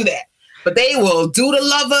 They don't do that. But they will do the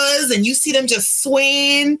lovers, and you see them just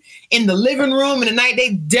swaying in the living room. And at night,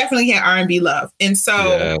 they definitely had R&B love. And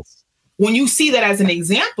so when you see that as an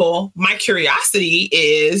example, my curiosity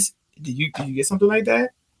is, did you get something like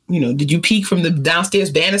that? Did you peek from the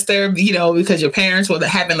downstairs banister, because your parents were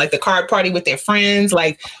having like the card party with their friends?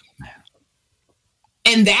 Like,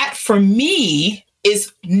 and that for me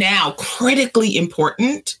is now critically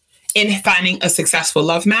important in finding a successful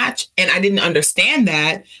love match. And I didn't understand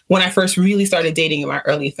that when I first really started dating in my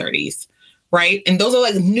early 30s. Right. And those are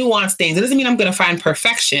like nuanced things. It doesn't mean I'm going to find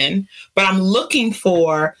perfection, but I'm looking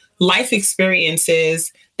for life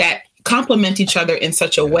experiences that complement each other in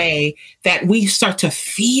such a way that we start to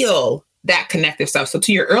feel that connective stuff. So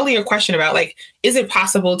to your earlier question about like, is it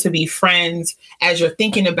possible to be friends as you're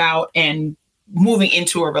thinking about and moving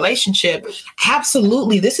into a relationship?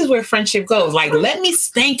 Absolutely. This is where friendship goes. Like, let me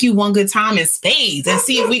spank you one good time in spades and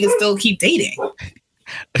see if we can still keep dating.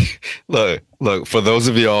 Look, for those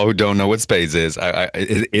of y'all who don't know what spades is,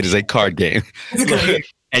 it is a card game.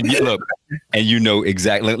 And you know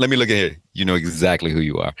exactly, let me look at here. You know exactly who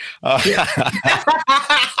you are.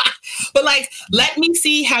 But like, let me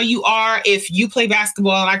see how you are if you play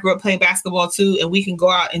basketball and I grew up playing basketball too, and we can go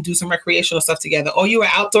out and do some recreational stuff together. Or you're an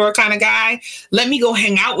outdoor kind of guy. Let me go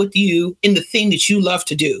hang out with you in the thing that you love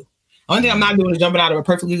to do. Only thing I'm not doing is jumping out of a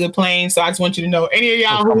perfectly good plane. So I just want you to know, any of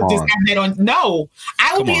y'all who just have that on, no,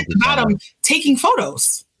 I will be at the bottom taking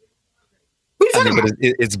photos. What are you talking about?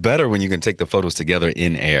 But it's better when you can take the photos together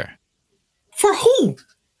in air. For who?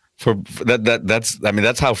 For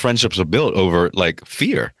that's how friendships are built, over like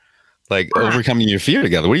fear, like overcoming your fear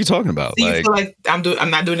together. What are you talking about? So you feel like I'm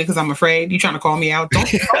not doing it because I'm afraid? You trying to call me out? Don't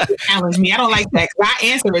challenge me. I don't like that. I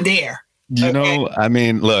answer a dare. I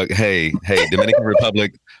mean, look, hey, Dominican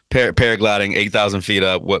Republic, paragliding 8,000 feet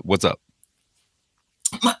up. What's up?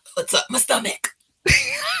 What's up? My stomach.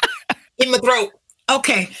 In my throat.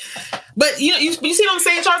 Okay. But you see what I'm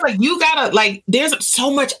saying, Charles? Like, you gotta, like, there's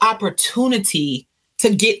so much opportunity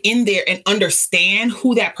to get in there and understand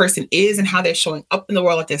who that person is and how they're showing up in the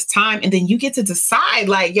world at this time. And then you get to decide,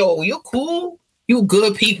 like, yo, you're cool. You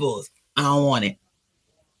good people. I don't want it.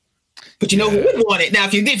 But you know who would want it? Now,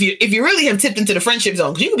 if you really have tipped into the friendship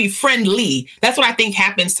zone, because you can be friendly. That's what I think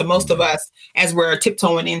happens to most of us as we're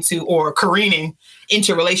tiptoeing into or careening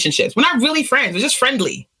into relationships. We're not really friends. We're just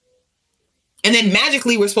friendly. And then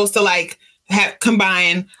magically we're supposed to like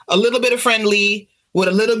combine a little bit of friendly with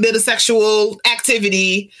a little bit of sexual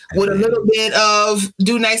activity, with a little bit of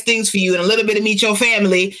do nice things for you and a little bit of meet your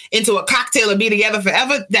family into a cocktail and be together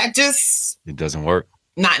forever. That just... It doesn't work.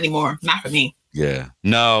 Not anymore. Not for me. Yeah.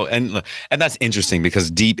 No. And that's interesting because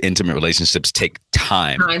deep, intimate relationships take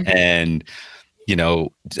time. And,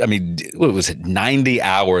 I mean, what was it? 90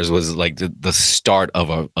 hours was like the start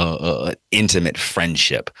of a intimate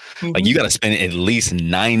friendship. Mm-hmm. Like you got to spend at least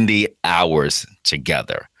 90 hours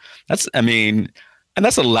together. And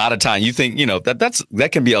that's a lot of time. You think, that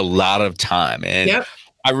can be a lot of time. And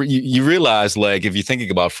you realize, like, if you're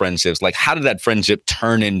thinking about friendships, like how did that friendship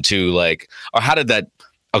turn into or how did that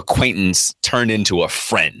acquaintance turn into a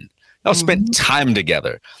friend? Y'all spent time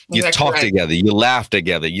together. You talked together. You laughed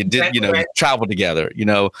together. You did, travel together,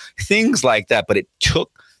 things like that. But it took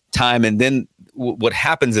time. And then what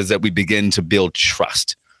happens is that we begin to build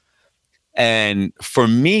trust. And for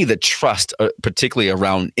me, the trust, particularly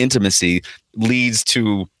around intimacy, leads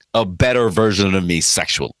to a better version of me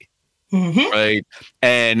sexually. right?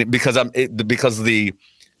 And because the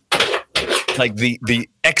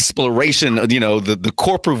exploration, the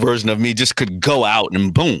corporate version of me just could go out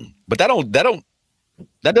and boom. But that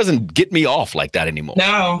doesn't get me off like that anymore.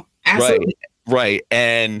 No, absolutely. Right.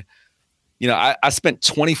 And I spent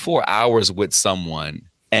 24 hours with someone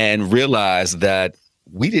and realized that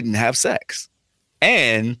we didn't have sex.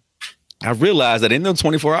 And I realized that in those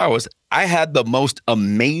 24 hours, I had the most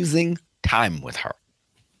amazing time with her.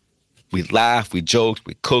 We laughed, we joked,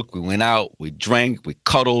 we cooked, we went out, we drank, we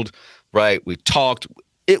cuddled, right? We talked.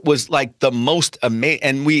 It was like the most amazing.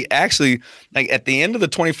 And we actually, like at the end of the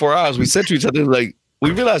 24 hours, we said to each other, like,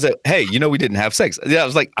 we realized that, hey, we didn't have sex. Yeah, I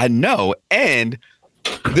was like, I know. And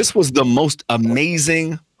this was the most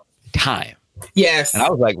amazing time. Yes. And I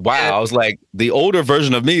was like, wow. Yes. I was like, the older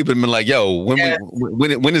version of me would have been like, yo,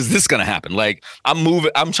 when is this going to happen? Like,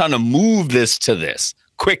 I'm trying to move this to this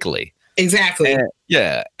quickly. Exactly. And,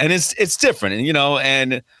 yeah. And it's different. And,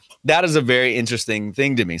 and that is a very interesting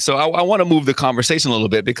thing to me. So I want to move the conversation a little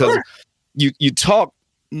bit because you talk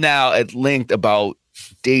now at length about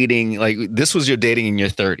dating. Like this was your dating in your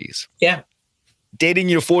 30s. Yeah. Dating in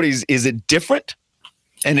your 40s, is it different?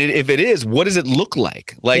 And if it is, what does it look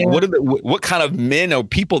like? Like, what kind of men or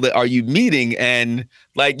people that are you meeting? And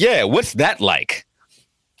like, what's that like?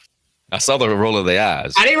 I saw the roll of the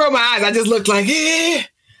eyes. I didn't roll my eyes. I just looked like, eh.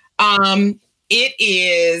 It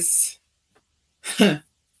is an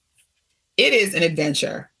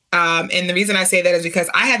adventure. And the reason I say that is because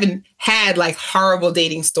I haven't had like horrible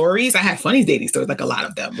dating stories. I have funny dating stories, like a lot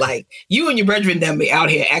of them. Like you and your brethren them be out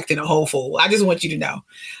here acting a whole fool. I just want you to know.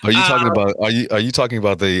 Are you talking about? Are you talking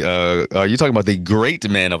about the great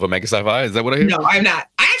man of Omega Sci-Fi? Is that what I hear? No, I'm not.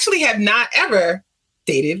 I actually have not ever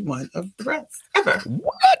dated one of the brothers ever.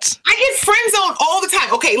 What? I get friend zoned all the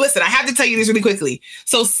time. Okay, listen, I have to tell you this really quickly.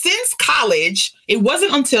 So since college, it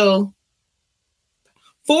wasn't until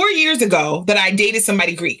 4 years ago that I dated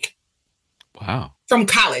somebody Greek. Wow. From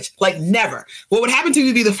college. Like never. What would happen to you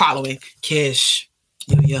would be the following. Kish,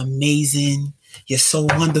 you're amazing. You're so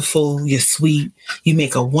wonderful. You're sweet. You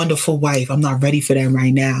make a wonderful wife. I'm not ready for that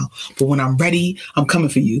right now. But when I'm ready, I'm coming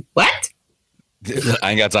for you. What?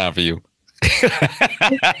 I ain't got time for you. I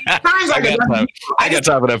got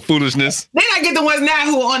time for that foolishness. Then I get the ones now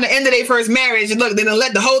who are on the end of their first marriage and look, they done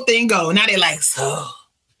let the whole thing go. Now they're like, so...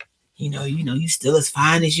 you still as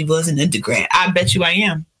fine as you was in undergrad. I bet you I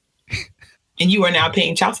am. And you are now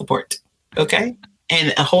paying child support. Okay.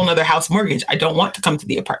 And a whole nother house mortgage. I don't want to come to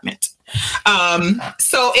the apartment.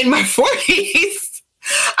 So in my 40s,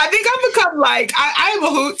 I think I've become like, I am a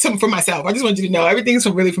hoot for myself. I just want you to know everything's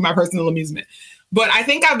really for my personal amusement. But I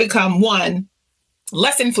think I've become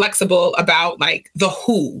less inflexible about like the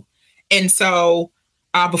who. And so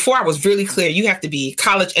before I was really clear, you have to be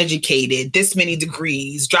college educated, this many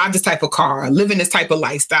degrees, drive this type of car, live in this type of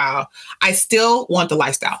lifestyle. I still want the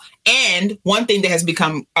lifestyle. And one thing that has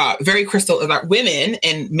become very crystal about women,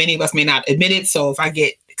 and many of us may not admit it. So if I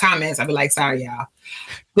get comments, I'll be like, sorry, y'all.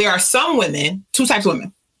 There are some women, two types of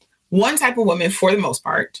women. One type of woman, for the most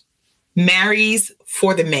part, marries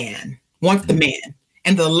for the man, wants the man.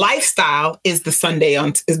 And the lifestyle is the Sunday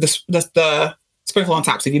is the sprinkle on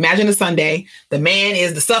top. So if you imagine a sundae, the man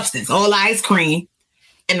is the substance, all ice cream,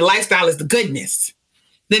 and the lifestyle is the goodness.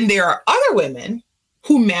 Then there are other women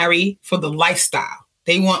who marry for the lifestyle.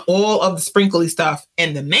 They want all of the sprinkly stuff,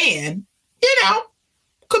 and the man,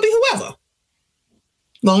 could be whoever.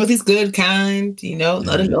 As long as he's good, kind,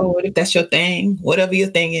 let him know if that's your thing, whatever your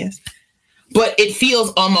thing is. But it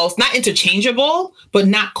feels almost not interchangeable, but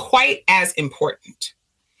not quite as important.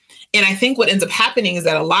 And I think what ends up happening is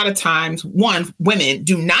that a lot of times, women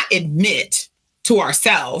do not admit to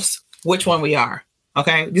ourselves which one we are.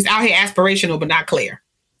 Okay. Just out here aspirational, but not clear.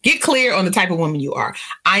 Get clear on the type of woman you are.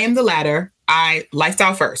 I am the latter. I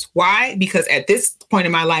lifestyle first. Why? Because at this point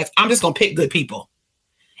in my life, I'm just going to pick good people.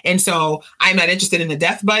 And so I'm not interested in a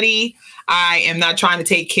death buddy. I am not trying to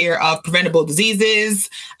take care of preventable diseases.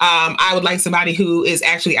 I would like somebody who is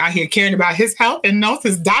actually out here caring about his health and knows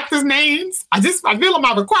his doctor's names. I feel like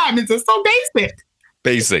my requirements are so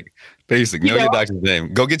basic. Know your doctor's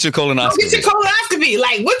name. Go get your colonoscopy.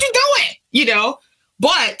 Like, what you doing?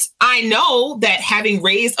 But I know that having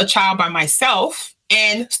raised a child by myself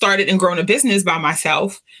and started and grown a business by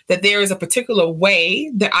myself, that there is a particular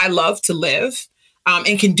way that I love to live.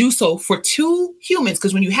 And can do so for two humans.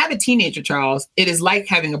 Because when you have a teenager, Charles, it is like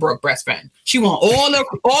having a broke best friend. She wants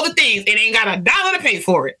all the things and ain't got $1 to pay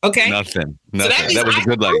for it. Okay. Nothing. So that was a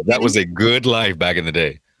good life. That was a good life back in the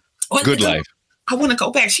day. Good life. I want to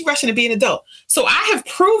go back. She rushing to be an adult. So I have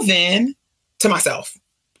proven to myself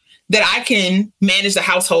that I can manage the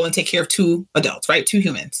household and take care of two adults, right? Two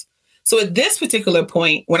humans. So at this particular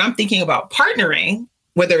point, when I'm thinking about partnering,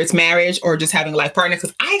 whether it's marriage or just having a life partner,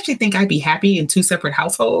 because I actually think I'd be happy in two separate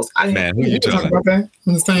households. Man, who you talk telling? about that.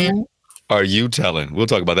 Understand? Are you telling? We'll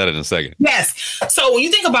talk about that in a second. Yes. So when you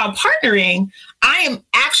think about partnering, I am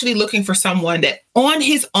actually looking for someone that on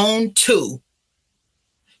his own too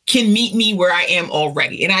can meet me where I am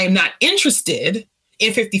already. And I am not interested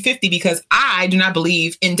in 50-50 because I do not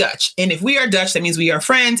believe in Dutch. And if we are Dutch, that means we are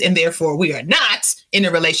friends, and therefore we are not in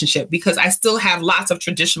a relationship, because I still have lots of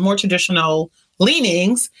more traditional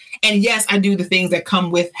leanings. And yes, I do the things that come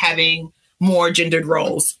with having more gendered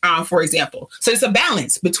roles, for example. So it's a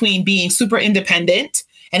balance between being super independent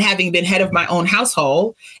and having been head of my own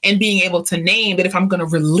household and being able to name that if I'm going to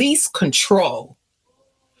release control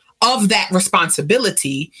of that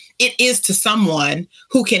responsibility, it is to someone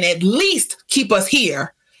who can at least keep us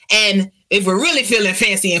here. And if we're really feeling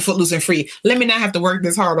fancy and footloose and free, let me not have to work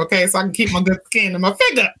this hard, okay? So I can keep my good skin and my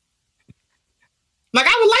figure. Like,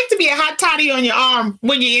 I would like to be a hot toddy on your arm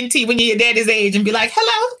when you're your daddy's age and be like,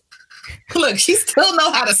 hello. Look, she still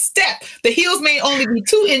know how to step. The heels may only be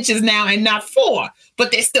 2 inches now and not 4,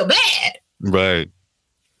 but they're still bad. Right.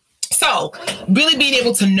 So really being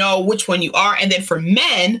able to know which one you are, and then for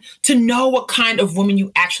men to know what kind of woman you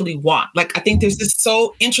actually want. Like, I think there's this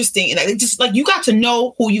so interesting, and just like, you got to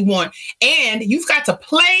know who you want, and you've got to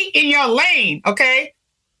play in your lane. Okay.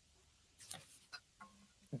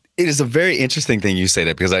 It is a very interesting thing you say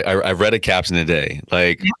that, because I read a caption today.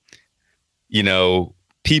 Like, you know,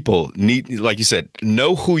 people need, like you said,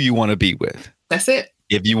 know who you want to be with. That's it.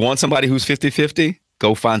 If you want somebody who's 50-50,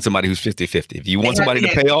 go find somebody who's 50-50. If you want somebody to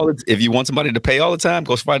pay all the time,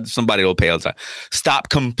 go find somebody who'll pay all the time. Stop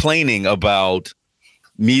complaining about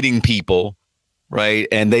meeting people, right?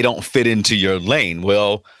 And they don't fit into your lane.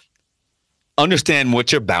 Well, understand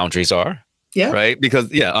what your boundaries are. Yeah. Right.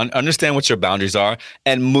 Because understand what your boundaries are,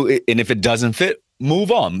 and if it doesn't fit,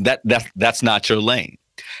 move on. That's not your lane.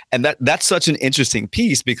 And that's such an interesting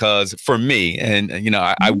piece, because for me, and you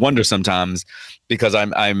know, I wonder sometimes, because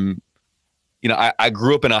I'm you know, I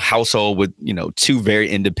grew up in a household with, you know, 2 very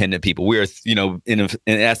independent people. We are, you know, in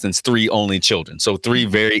essence, 3 only children. So 3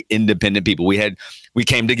 very independent people. We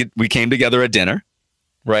came together at dinner,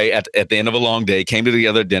 right? At the end of a long day, came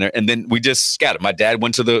together at dinner, and then we just scattered. My dad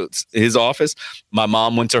went to his office. My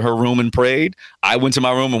mom went to her room and prayed. I went to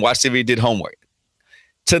my room and watched TV, did homework.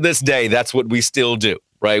 To this day, that's what we still do,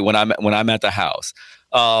 right? When I'm at the house.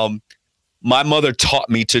 My mother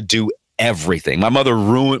taught me to do everything. My mother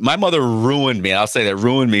ruined me. I'll say that,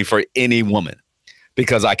 ruined me for any woman,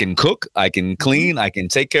 because I can cook, I can clean, I can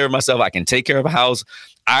take care of myself, I can take care of a house.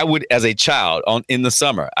 I would, as a child, in the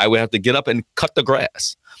summer, I would have to get up and cut the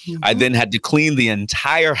grass. Mm-hmm. I then had to clean the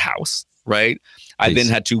entire house, right? I then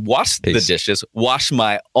had to wash the dishes, wash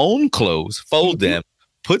my own clothes, fold them,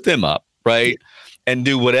 put them up, right? And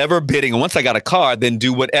do whatever bidding. And once I got a car, then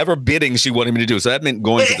do whatever bidding she wanted me to do. So that meant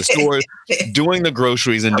going to the store, doing the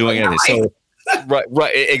groceries, and doing everything. So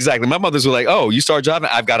right, exactly. My mothers were like, "Oh, you start driving?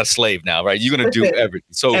 I've got a slave now, right? You're gonna do everything."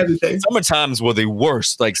 So summer times were the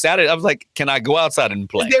worst. Like Saturday, I was like, "Can I go outside and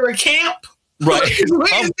play?" Is there a camp? Right,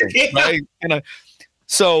 right. You know.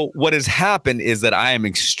 So what has happened is that I am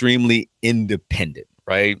extremely independent,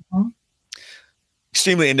 right? Mm-hmm.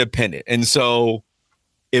 Extremely independent, and so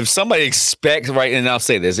if somebody expects, right, and I'll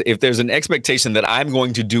say this, if there's an expectation that I'm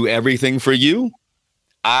going to do everything for you,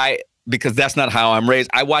 because that's not how I'm raised.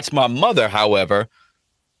 I watch my mother, however,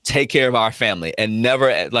 take care of our family and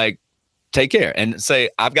never take care and say,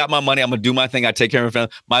 I've got my money, I'm going to do my thing. I take care of my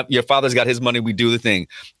family. Your father's got his money. We do the thing.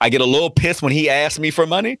 I get a little pissed when he asks me for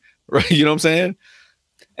money, right? You know what I'm saying?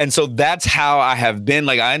 And so that's how I have been.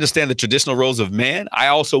 Like, I understand the traditional roles of man. I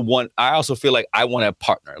also feel like I want a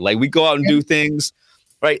partner. Like, we go out and do things.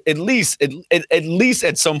 Right. At least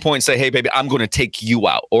at some point say, hey, baby, I'm going to take you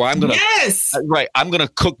out, or I'm going to I'm going to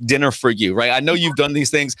cook dinner for you. Right. I know you've done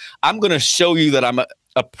these things. I'm going to show you that I'm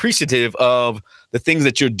appreciative of the things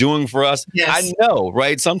that you're doing for us. Yes. I know.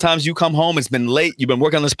 Right. Sometimes you come home. It's been late. You've been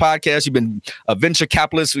working on this podcast. You've been a venture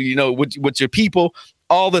capitalist, you know, with your people,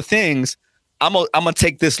 all the things. I'm going to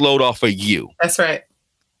take this load off of you. That's right.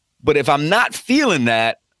 But if I'm not feeling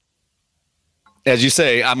that, as you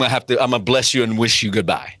say, I'm gonna bless you and wish you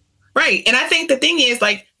goodbye. Right. And I think the thing is,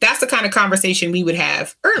 like, that's the kind of conversation we would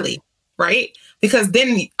have early, right? Because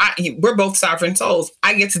then we're both sovereign souls.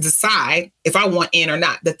 I get to decide if I want in or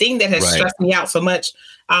not. The thing that has stressed me out so much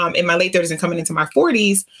in my late 30s and coming into my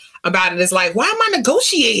 40s about it is like, why am I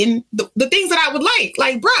negotiating the things that I would like?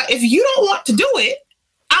 Like, bruh, if you don't want to do it,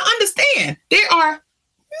 I understand. There are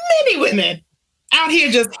many women out here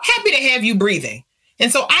just happy to have you breathing.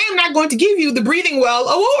 And so I am not going to give you the breathing well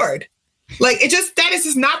award. Like that is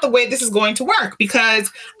just not the way this is going to work,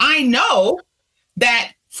 because I know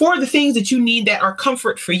that for the things that you need that are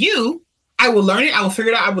comfort for you, I will learn it. I will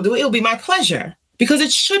figure it out. I will do it. It'll be my pleasure, because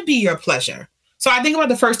it should be your pleasure. So I think about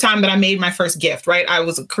the first time that I made my first gift, right? I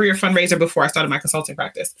was a career fundraiser before I started my consulting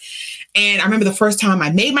practice. And I remember the first time I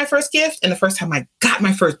made my first gift and the first time I got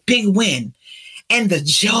my first big win, and the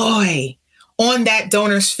joy on that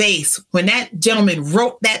donor's face when that gentleman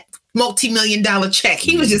wrote that multi-million-dollar check.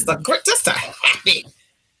 He was just happy.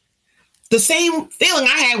 The same feeling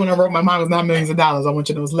I had when I wrote my mom was not millions of dollars. I want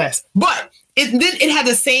you to know it was less. But it had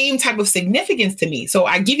the same type of significance to me. So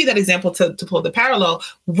I give you that example to pull the parallel.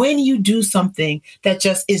 When you do something that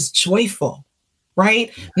just is joyful,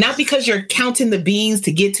 right? Not because you're counting the beans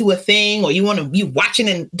to get to a thing, or you want to be watching,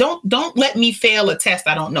 and don't let me fail a test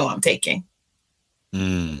I don't know I'm taking.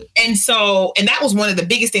 And that was one of the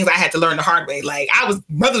biggest things I had to learn the hard way. Like,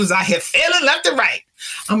 brother was out here failing left and right.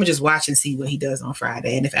 I'm gonna just watch and see what he does on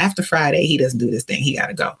Friday. And if after Friday he doesn't do this thing, he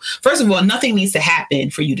gotta go. First of all, nothing needs to happen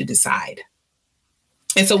for you to decide.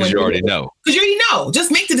 And so when you already know,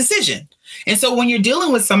 just make the decision. And so when you're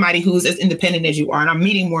dealing with somebody who's as independent as you are, and I'm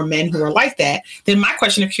meeting more men who are like that, then my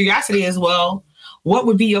question of curiosity is, well, what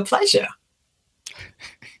would be your pleasure?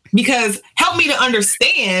 Because help me to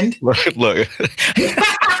understand. Look.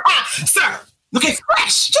 Sir, okay,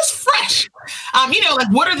 just fresh.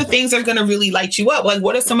 Like, what are the things that are going to really light you up? Like,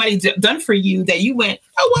 what has somebody done for you that you went,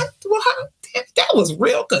 oh, what? Well, that was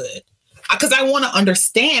real good. Because I want to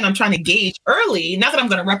understand. I'm trying to gauge early. Not that I'm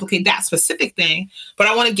going to replicate that specific thing, but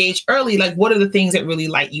I want to gauge early, like, what are the things that really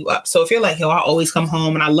light you up? So if you're like, I always come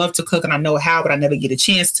home and I love to cook and I know how, but I never get a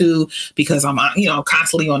chance to, because I'm,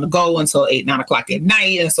 constantly on the go until 8, 9 o'clock at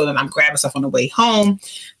night. And so then I'm grabbing stuff on the way home.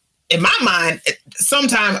 In my mind,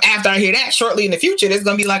 sometime after I hear that, shortly in the future, there's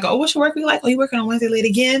going to be like, oh, what's your work week like? Oh, you working on Wednesday late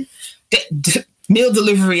again? Meal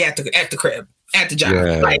delivery at the crib. At the job.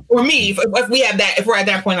 Yeah. Like, for me, if we're at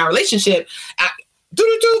that point in our relationship,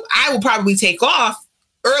 I will probably take off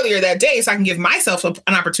earlier that day so I can give myself an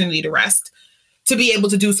opportunity to rest, to be able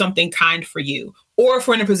to do something kind for you. Or if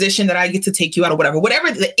we're in a position that I get to take you out, or whatever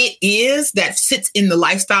it is that sits in the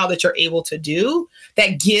lifestyle that you're able to do,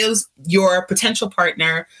 that gives your potential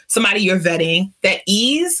partner, somebody you're vetting, that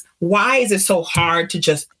ease. Why is it so hard to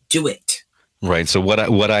just do it? Right. So what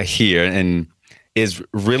I hear and is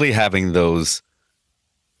really having those,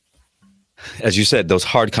 as you said, those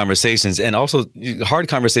hard conversations, and also hard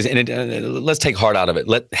conversations. And let's take hard out of it.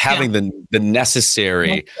 Having the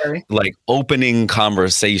necessary, like, opening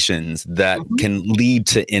conversations that can lead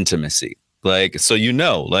to intimacy. Like, so,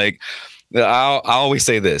 like, I always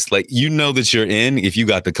say this, like, that you're in if you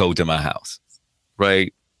got the code to my house,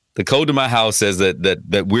 right? The code to my house says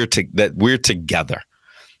that we're together.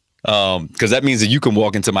 Because that means that you can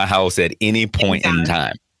walk into my house at any point in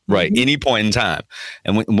time, right? Any point in time.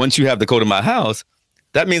 And once you have the code of my house,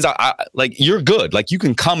 that means I like, you're good. Like, you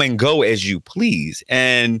can come and go as you please.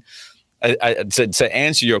 And to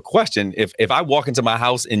answer your question, if I walk into my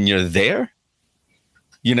house and you're there,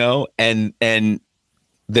 and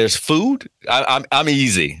there's food, I'm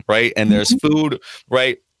easy, right? And there's food,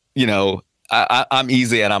 right? I'm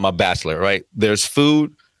easy, and I'm a bachelor, right? There's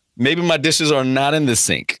food. Maybe my dishes are not in the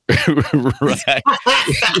sink, right?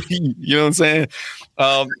 You know what I'm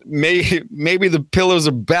saying? Maybe the pillows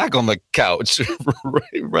are back on the couch,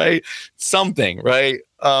 right? Something, right?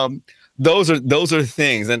 Those are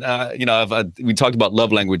things. And, we talked about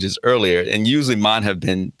love languages earlier, and usually mine have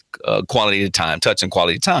been quality time, touch and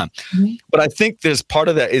quality time. Mm-hmm. But I think there's part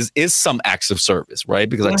of that is some acts of service, right?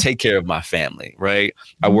 Because I take care of my family, right?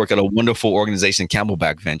 Mm-hmm. I work at a wonderful organization,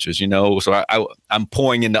 Camelback Ventures, so I'm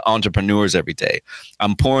pouring into entrepreneurs every day.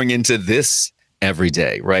 I'm pouring into this every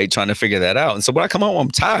day, right? Trying to figure that out. And so when I come home,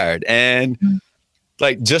 I'm tired. And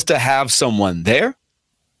like, just to have someone there.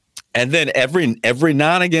 And then every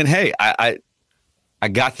now and again, hey, I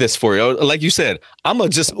got this for you. Like you said, I'm gonna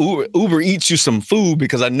just Uber eat you some food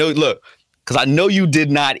because I know you did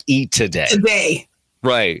not eat today.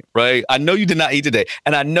 Right. I know you did not eat today,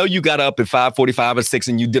 and I know you got up at 5:45 or 6,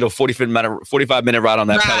 and you did a 45-minute ride on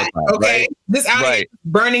that Peloton. Okay, right? This out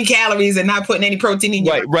burning calories and not putting any protein in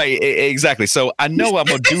your right. Exactly. So I know I'm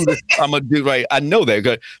gonna do this. I'm gonna do right. I know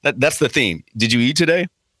that. That's the theme. Did you eat today?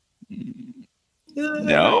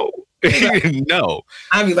 No. No.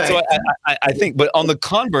 I'd be like, so I think, but on the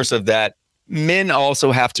converse of that, men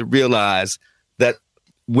also have to realize that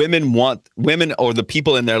women or the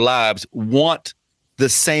people in their lives want the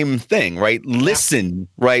same thing, right? Listen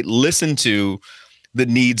to the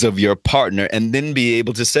needs of your partner, and then be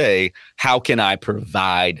able to say, how can I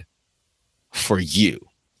provide for you?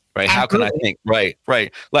 Right. Absolutely. How can I think? Right.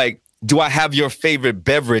 Like, do I have your favorite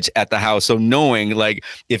beverage at the house? So knowing like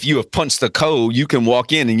if you have punched the code, you can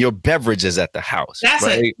walk in and your beverage is at the house. That's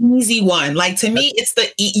right? an easy one. Like to me, it's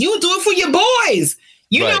you do it for your boys.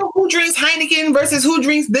 You Right. know who drinks Heineken versus who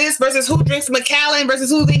drinks this versus who drinks Macallan versus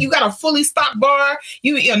who you got a fully stocked bar.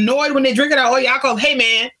 You annoyed when they drink it all your alcohol. Hey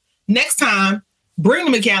man, next time bring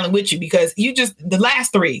the Macallan with you because you just the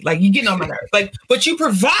last three, like you getting on my nerves. Like, but you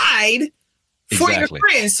provide for Exactly. your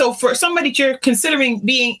friends. So for somebody that you're considering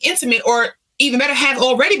being intimate or even better have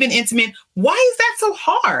already been intimate, why is that so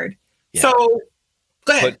hard? Yeah. So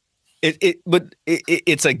go ahead. But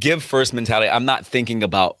it's a give first mentality. I'm not thinking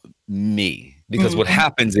about me because what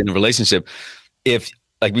happens in a relationship, if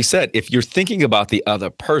like we said, if you're thinking about the other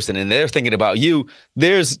person and they're thinking about you,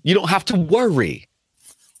 you don't have to worry,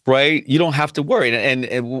 right? You don't have to worry.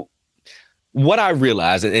 And what I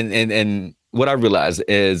realize and what I realize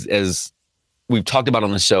is, as we've talked about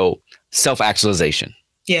on the show, self-actualization.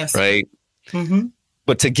 Yes. Right. Mm-hmm.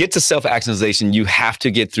 But to get to self-actualization, you have to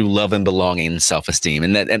get through love and belonging and self-esteem.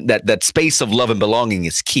 And that space of love and belonging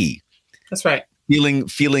is key. That's right.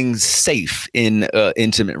 Feeling safe in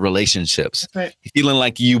intimate relationships. That's right. Feeling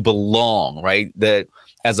like you belong, right? That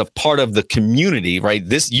as a part of the community, right?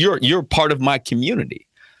 You're part of my community.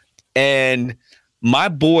 And my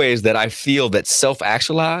boys that I feel that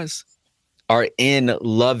self-actualize are in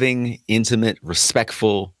loving, intimate,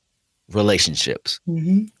 respectful relationships.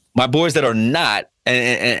 Mm-hmm. My boys that are not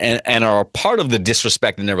and are a part of the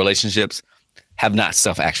disrespect in their relationships have not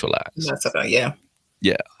self-actualized. That's about, yeah.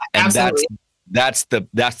 Yeah. And Absolutely. that's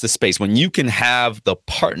the space when you can have the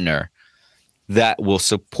partner that will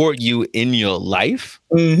support you in your life.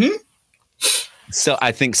 Mm-hmm. So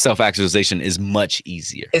I think self-actualization is much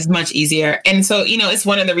easier. It's much easier. And so, it's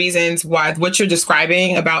one of the reasons why what you're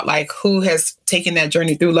describing about like who has taken that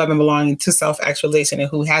journey through love and belonging to self-actualization and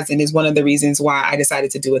who hasn't is one of the reasons why I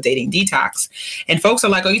decided to do a dating detox. And folks are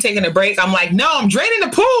like, "Are you taking a break?" I'm like, "No, I'm draining the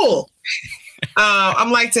pool."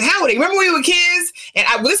 I'm like, to hell with it. Remember when we were kids? And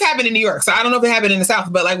this happened in New York, so I don't know if it happened in the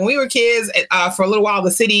South, but like when we were kids, for a little while,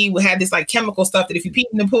 the city had this like chemical stuff that if you peed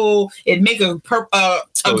in the pool, it'd make a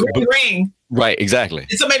green ring. Right, exactly.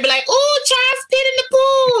 And somebody be like, "Oh, Charles peed in the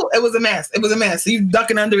pool." It was a mess. It was a mess. So you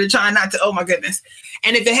ducking under it, trying not to. Oh my goodness!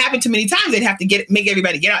 And if it happened too many times, they'd have to make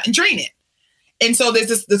everybody get out and drain it. And so there's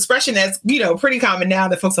this expression that's pretty common now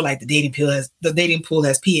that folks are like, the dating pool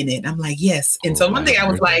has pee in it. And I'm like, yes. And so one day I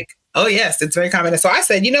was like, oh yes, it's very common. And so I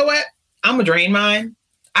said, you know what? I'm gonna drain mine.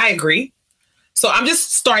 I agree. So I'm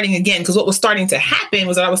just starting again because what was starting to happen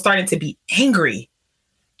was that I was starting to be angry.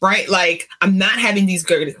 Right? Like I'm not having these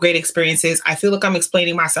great experiences. I feel like I'm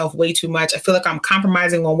explaining myself way too much. I feel like I'm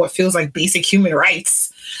compromising on what feels like basic human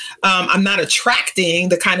rights. I'm not attracting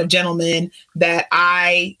the kind of gentleman that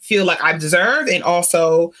I feel like I deserve and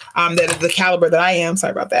also that is the caliber that I am.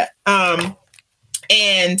 Sorry about that.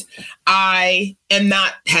 And I am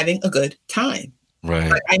not having a good time. Right.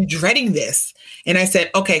 Like, I'm dreading this. And I said,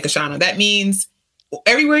 okay, Kishshana, that means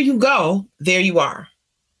everywhere you go, there you are.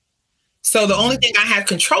 So the only thing I have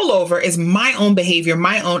control over is my own behavior,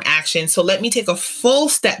 my own action. So let me take a full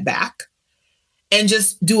step back and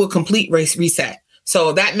just do a complete reset.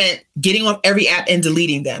 So that meant getting off every app and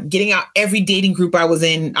deleting them, getting out every dating group I was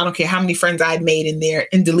in. I don't care how many friends I'd made in there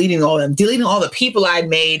and deleting all of them, deleting all the people I'd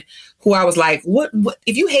made who I was like, what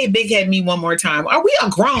if you hey big head me one more time, are we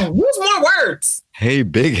grown? Use more words. Hey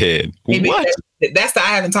big head. Hey, big What? head. That's I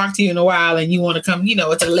haven't talked to you in a while and you want to come,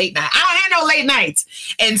 it's a late night. I don't have no late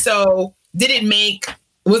nights. And so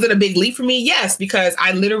was it a big leap for me? Yes, because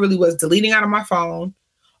I literally was deleting out of my phone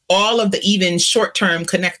all of the even short-term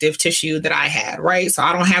connective tissue that I had, right? So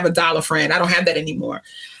I don't have a dollar friend. I don't have that anymore.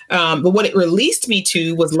 But what it released me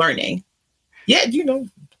to was learning. Yeah,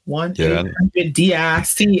 1-800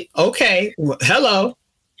 DIC. Okay, well, hello.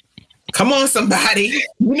 Come on, somebody.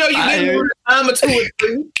 You get a 2 or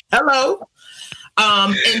 3. Hello.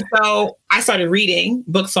 And so I started reading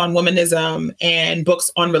books on womanism and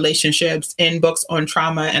books on relationships and books on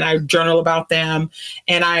trauma, and I journal about them.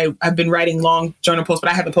 And I've been writing long journal posts,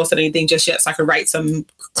 but I haven't posted anything just yet. So I could write some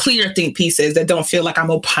clear think pieces that don't feel like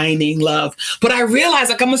I'm opining love. But I realize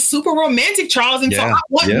like I'm a super romantic, Charles. And so I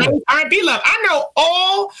want nice R&B love. I know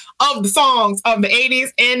all of the songs of the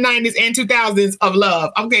 80s and 90s and 2000s of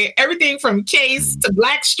love. Okay. Everything from Case to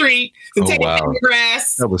Blackstreet to Taking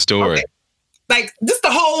Grass. That was story. Okay. Like just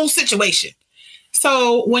the whole situation.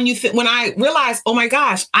 So when I realized, oh my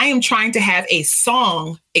gosh, I am trying to have a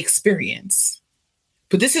song experience,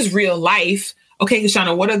 but this is real life. Okay,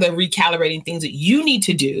 Kishshana, what are the recalibrating things that you need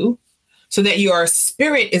to do so that your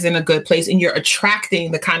spirit is in a good place and you're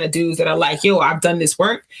attracting the kind of dudes that are like, yo, I've done this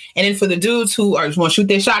work. And then for the dudes who are just want to shoot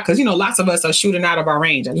their shot, because, you know, lots of us are shooting out of our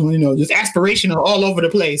range. I just want to know, just aspirational all over the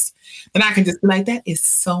place. Then I can just be like, that is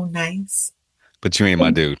so nice. But you ain't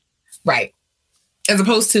my dude. Right. As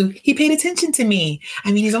opposed to, he paid attention to me.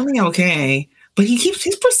 I mean, he's only okay, but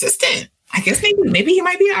he's persistent. I guess maybe he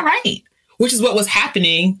might be all right, which is what was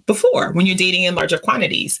happening before when you're dating in larger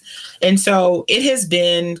quantities. And so it has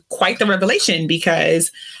been quite the revelation,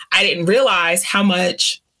 because I didn't realize how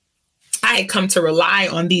much I had come to rely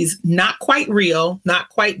on these not quite real, not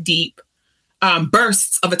quite deep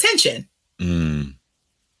bursts of attention. Mm.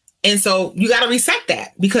 And so you got to reset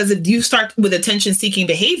that, because if you start with attention-seeking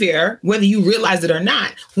behavior, whether you realize it or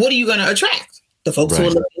not, what are you going to attract? The folks who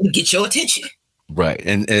are looking to get your attention. Right.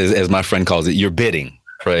 And as my friend calls it, you're bidding,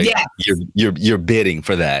 right? Yes. You're bidding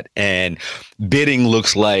for that. And bidding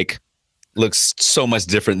looks so much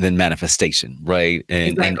different than manifestation, right?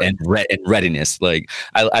 And Exactly. and readiness. Like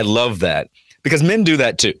I love that, because men do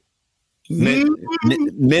that too.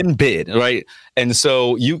 Men bid, right? And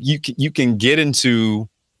so you can get into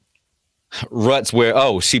ruts where,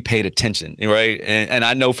 oh, she paid attention, right? And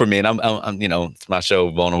I know for me, and I'm you know, it's my show,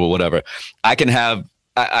 vulnerable, whatever. I can have,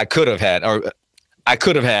 I could have had, or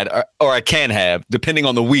I can have, depending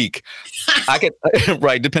on the week. I can,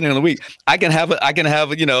 right, depending on the week, I can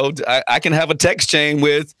have you know, I can have a text chain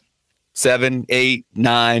with 7, 8,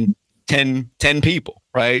 9, 10 people,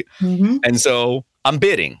 right? Mm-hmm. And so I'm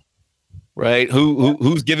bidding, right?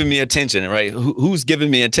 Who's giving me attention, right? Who's giving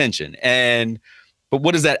me attention? But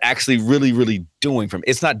what is that actually really doing for me?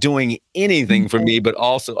 It's not doing anything for me, but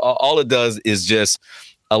also all it does is just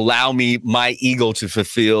allow me, my ego, to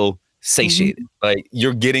fulfill satiated. Mm-hmm. Like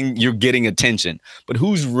you're getting attention, but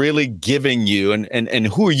who's really giving you, and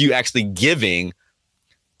who are you actually giving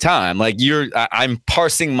time? Like I'm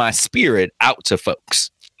parsing my spirit out to folks.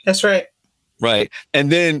 That's right. Right. And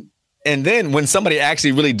then when somebody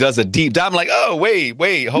actually really does a deep dive, I'm like, oh,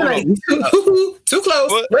 wait, hold on. Too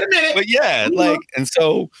close. Wait a minute. But yeah, like, and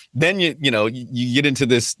so then you get into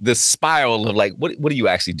this spiral of like, what are you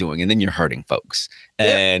actually doing? And then you're hurting folks.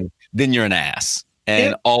 And then you're an ass.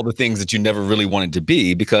 And all the things that you never really wanted to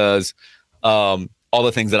be, because all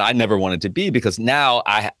the things that I never wanted to be, because now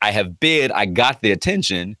I have bid, I got the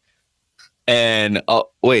attention. And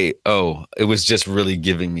it was just really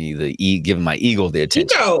giving me giving my ego the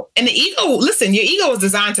attention. And the ego, listen, your ego is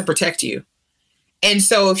designed to protect you. And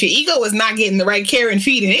so if your ego is not getting the right care and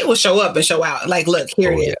feeding, it will show up and show out. Like, look,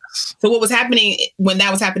 here it is. Yes. So what was happening when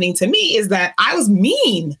that was happening to me is that I was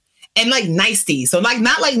mean and like nicey. So like,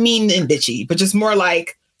 not like mean and bitchy, but just more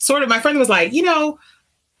like sort of, my friend was like, you know,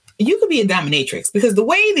 you could be a dominatrix, because the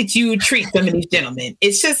way that you treat some of these gentlemen,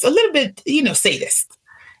 it's just a little bit, you know, sadist.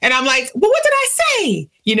 And I'm like, well, what did I say?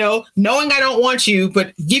 You know, knowing I don't want you,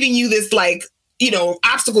 but giving you this like, you know,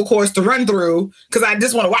 obstacle course to run through, because I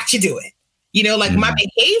just want to watch you do it. You know, like my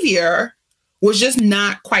behavior was just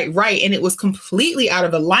not quite right. And it was completely out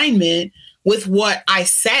of alignment with what I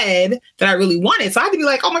said that I really wanted. So I had to be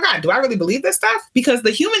like, oh my God, do I really believe this stuff? Because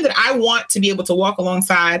the human that I want to be able to walk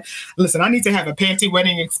alongside, listen, I need to have a panty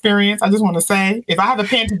wedding experience. I just want to say, if I have a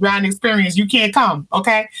panty drying experience, you can't come.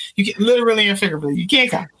 Okay. You can literally and figuratively, you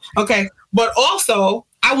can't come. Okay. But also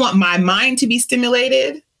I want my mind to be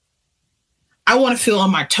stimulated. I want to feel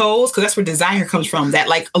on my toes, because that's where desire comes from, that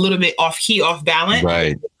like a little bit off key, off balance.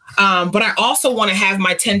 Right. But I also want to have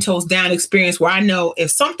my 10 toes down experience where I know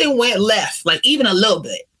if something went left, like even a little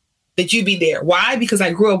bit, that you'd be there. Why? Because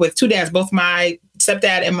I grew up with two dads, both my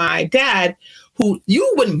stepdad and my dad, who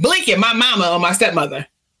you wouldn't blink at my mama or my stepmother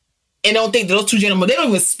and don't think that those two gentlemen, they don't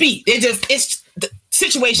even speak. It's the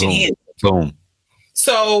situation here. Boom.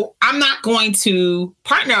 So I'm not going to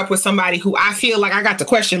partner up with somebody who I feel like I got to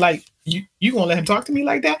question, like, you gonna let him talk to me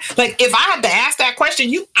like that? Like, if I had to ask that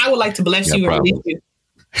question, I would like to bless you and release you.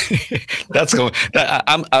 That's going.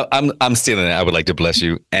 I'm stealing it. I would like to bless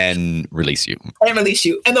you and release you. And release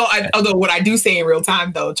you. And although what I do say in real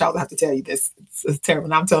time, though, Charles, I have to tell you this. It's terrible.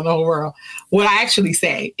 And I'm telling the whole world. What I actually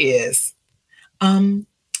say is,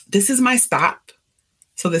 this is my stop.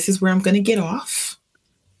 So this is where I'm going to get off.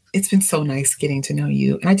 It's been so nice getting to know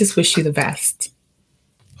you, and I just wish you the best.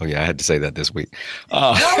 Oh yeah, I had to say that this week.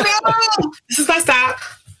 No, this is my stop.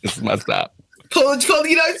 This is my stop. Pull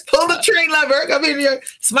the train lever. Come in here.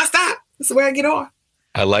 It's my stop. This is where I get off.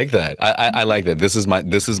 I like that. I like that. This is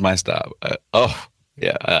my stop.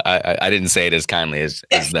 I didn't say it as kindly as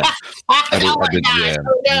that.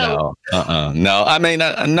 No. I mean,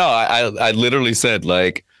 no. I literally said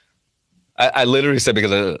like, I literally said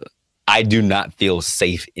because I do not feel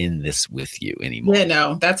safe in this with you anymore. Yeah,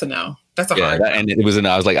 no, that's a no. That's a Yeah, hard. and it was, and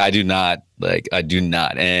I was like, I do not,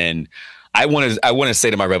 and I want to say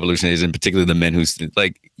to my revolutionaries, and particularly the men who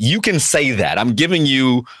like, you can say that. I'm giving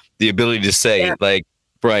you the ability to say like,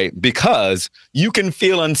 right, because you can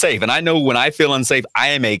feel unsafe, and I know when I feel unsafe, I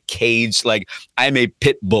am a cage, like I am a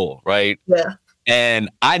pit bull, right? Yeah, and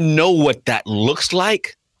I know what that looks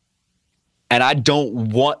like, and I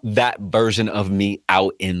don't want that version of me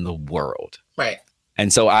out in the world, right.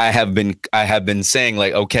 and so I have been saying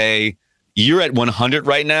like, okay, you're at 100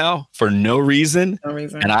 right now for no reason. No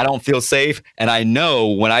reason. And I don't feel safe. And I know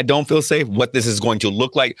when I don't feel safe, what this is going to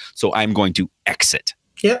look like. So I'm going to exit.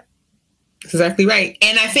 Yep. Exactly right.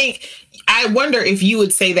 And I wonder if you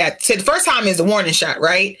would say that. So the first time is a warning shot,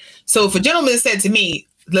 right? So if a gentleman said to me,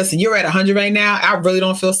 listen, you're at 100 right now, I really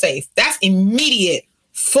don't feel safe. That's immediate,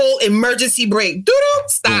 full emergency brake. Doo-doo,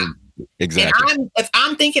 stop. Exactly. And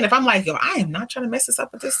if I'm like, yo, I am not trying to mess this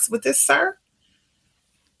up with this, sir.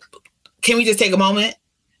 Can we just take a moment?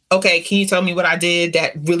 Okay, can you tell me what I did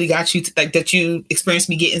that really got you that you experienced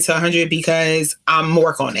me getting to 100, because I'm gonna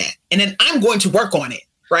work on that. And then I'm going to work on it,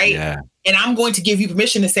 right? Yeah. And I'm going to give you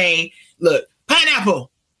permission to say, look,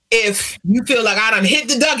 pineapple, if you feel like I done hit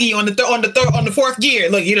the Dougie on the fourth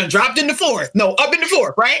gear, look, you done dropped in the fourth. No, up in the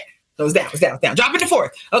fourth, right? So it's down. Drop in the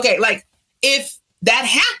fourth. Okay, like if that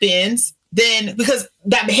happens, then because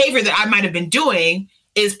that behavior that I might have been doing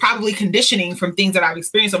is probably conditioning from things that I've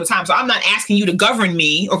experienced over time. So I'm not asking you to govern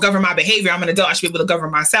me or govern my behavior. I'm an adult. I should be able to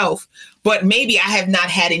govern myself. But maybe I have not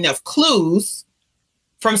had enough clues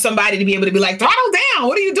from somebody to be able to be like, throttle down.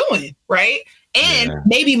 What are you doing? Right. And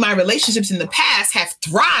maybe my relationships in the past have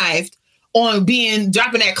thrived on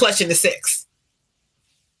dropping that clutch in the six.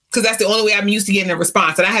 Because that's the only way I'm used to getting a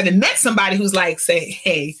response. And I haven't met somebody who's like, say,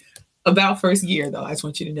 hey, about first year, though, I just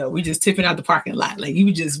want you to know, we just tipping out the parking lot. Like,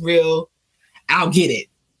 you just I'll get it,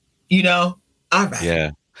 all right.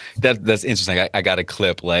 Yeah, that's interesting. I got a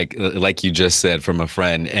clip like you just said from a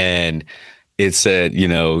friend, and it said,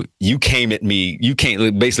 you came at me.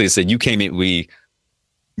 Basically it said you came at me,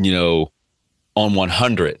 on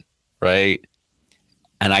 100, right?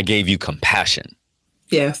 And I gave you compassion.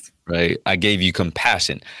 Yes. Right. I gave you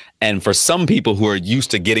compassion, and for some people who are used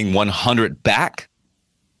to getting 100 back,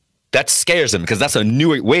 that scares them because that's a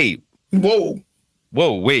new wait. Whoa,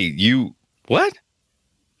 wait, you. What?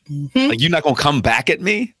 Mm-hmm. Like, you're not gonna come back at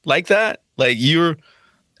me like that? Like,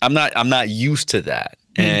 I'm not used to that.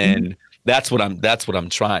 Mm-hmm. And that's what I'm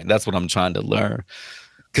trying to learn.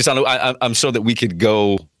 Because I'm sure that we could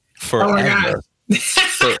go forever,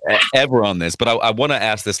 forever on this. But I want to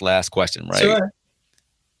ask this last question, right? Sure.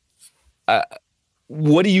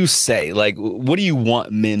 What do you say? Like, what do you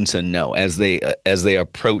want men to know as they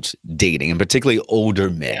approach dating, and particularly older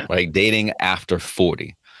men, right? Dating after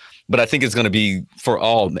 40. But I think it's going to be for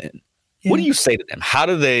all men. Yeah. What do you say to them? How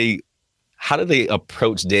do they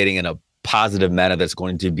approach dating in a positive manner that's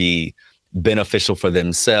going to be beneficial for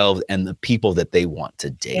themselves and the people that they want to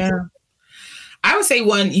date? Yeah. I would say,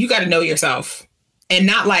 one, you got to know yourself, and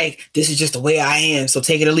not like, this is just the way I am, so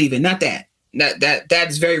take it or leave it. Not that. That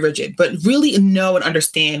is very rigid, but really know and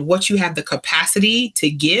understand what you have the capacity to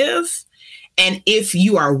give, and if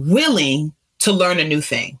you are willing to learn a new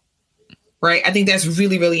thing. Right. I think that's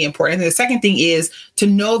really, really important. And the second thing is to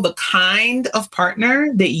know the kind of partner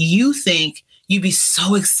that you think you'd be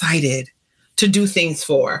so excited to do things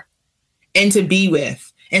for and to be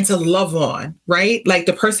with and to love on. Right. Like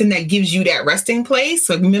the person that gives you that resting place.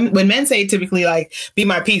 So when men say typically like, be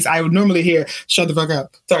my peace, I would normally hear, shut the fuck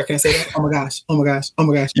up. Sorry, can I say that? Oh my gosh. Oh my gosh. Oh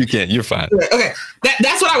my gosh. You can. You're fine. Okay.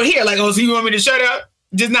 That's what I would hear. Like, oh, so you want me to shut up?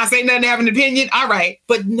 Just not say nothing, have an opinion? All right.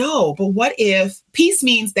 But what if peace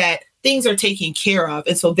means that things are taken care of,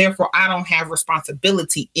 and so therefore I don't have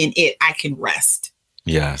responsibility in it. I can rest.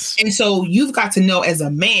 Yes. And so you've got to know as a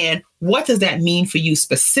man, what does that mean for you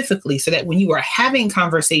specifically, so that when you are having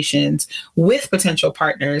conversations with potential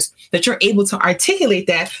partners, that you're able to articulate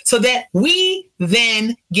that so that we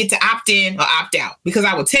then get to opt in or opt out. Because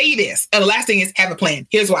I will tell you this, and the last thing is have a plan.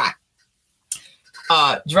 Here's why.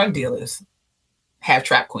 Drug dealers have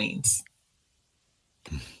trap queens.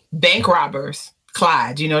 Bank robbers,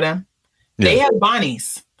 Clyde, you know them? Yeah. They have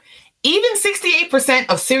Bonnies. Even 68%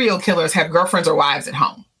 of serial killers have girlfriends or wives at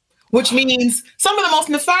home, which means some of the most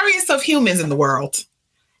nefarious of humans in the world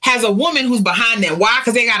has a woman who's behind them. Why?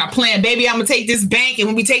 Because they got a plan. Baby, I'm going to take this bank, and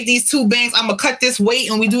when we take these 2 banks, I'm going to cut this weight,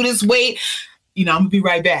 and we do this weight. I'm going to be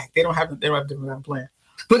right back. They don't have a plan.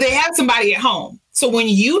 But they have somebody at home. So when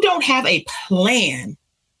you don't have a plan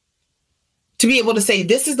to be able to say,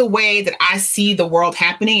 this is the way that I see the world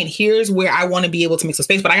happening, and here's where I want to be able to make some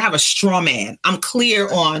space, but I have a straw man. I'm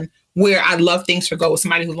clear on where I'd love things to go with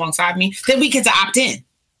somebody who's alongside me, then we get to opt in.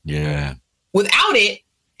 Yeah. Without it,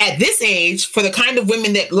 at this age, for the kind of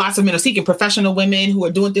women that lots of men are seeking, professional women who are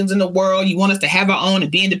doing things in the world, you want us to have our own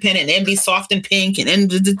and be independent and then be soft and pink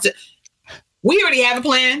and we already have a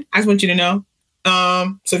plan. I just want you to know.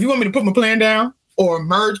 So if you want me to put my plan down or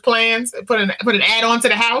merge plans, put an add-on to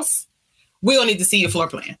the house, we don't need to see your floor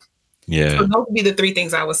plan. Yeah. So those would be the three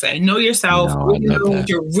things I would say. Know yourself, know what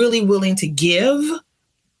you're really willing to give,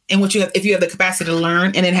 and what you have, if you have the capacity to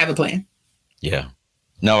learn, and then have a plan. Yeah.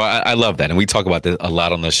 No, I love that. And we talk about this a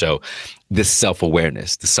lot on the show, this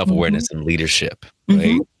self-awareness in leadership,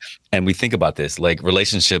 right? And we think about this, like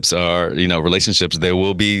relationships, there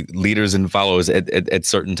will be leaders and followers at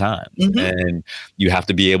certain times. And you have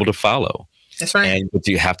to be able to follow. That's right. But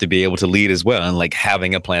you have to be able to lead as well. And like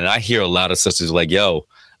having a plan. And I hear a lot of sisters like, yo,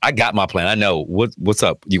 I got my plan. I know what's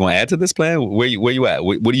up. You want to add to this plan? Where you at?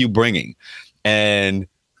 What are you bringing? And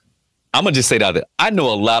I'm going to just say that I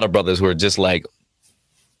know a lot of brothers who are just like,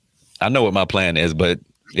 I know what my plan is, but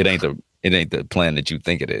it ain't the plan that you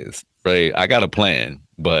think it is, right? I got a plan,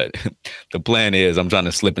 but the plan is I'm trying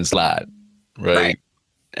to slip and slide, right?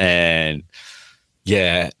 And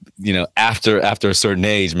yeah, after a certain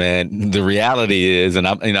age, man, the reality is, and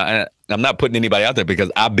I'm not putting anybody out there because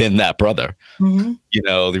I've been that brother. The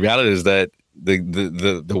reality is that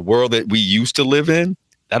the world that we used to live in,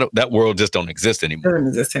 that world just don't exist anymore. Doesn't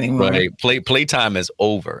exist anymore. Right? Playtime is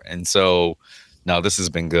over, and so. No, this has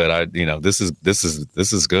been good. This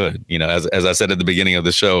is good. As I said at the beginning of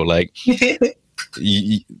the show, like,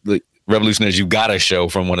 Revolutionaries, you got a show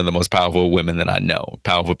from one of the most powerful women that I know,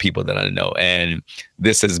 powerful people that I know. And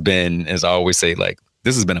this has been, as I always say, like,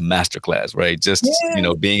 this has been a masterclass, right? Just,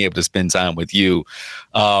 being able to spend time with you.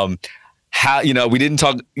 How, we didn't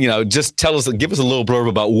talk, just give us a little blurb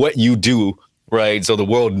about what you do, right? So the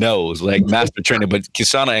world knows, like, master trainer, but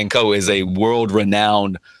Kishshana and Co is a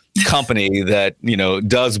world-renowned company that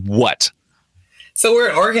does what? So we're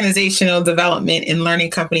an organizational development and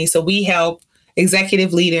learning company. So we help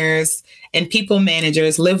executive leaders and people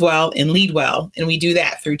managers live well and lead well. And we do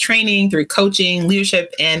that through training, through coaching,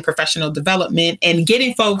 leadership, and professional development, and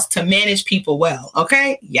getting folks to manage people well.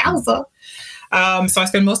 Okay. Yowza. So I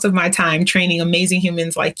spend most of my time training amazing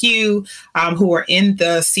humans like you, who are in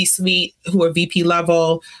the C-suite, who are VP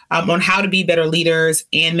level, on how to be better leaders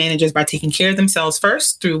and managers by taking care of themselves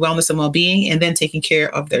first through wellness and well-being, and then taking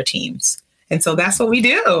care of their teams. And so that's what we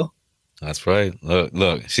do. That's right.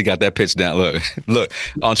 Look, she got that pitch down. Look,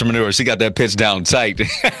 entrepreneur, she got that pitch down tight.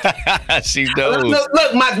 She knows.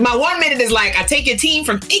 Look, my 1 minute is like, I take your team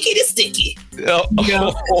from icky to sticky. I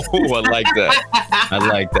like that. I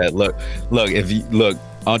like that. Look,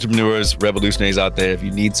 entrepreneurs, revolutionaries out there, if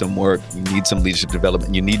you need some work, you need some leadership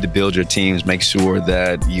development, you need to build your teams, make sure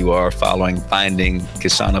that you are finding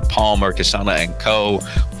Kishshana Palmer, Kishshana and Co,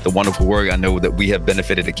 the wonderful work. I know that we have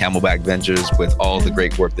benefited at Camelback Ventures with all the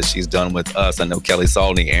great work that she's done with us. I know Kelly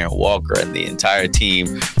Salney, Aaron Walker, and the entire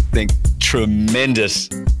team think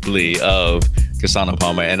tremendously of Kishshana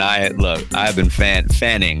Palmer. And I have been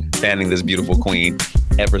fanning this beautiful queen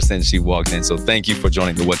ever since she walked in. So thank you for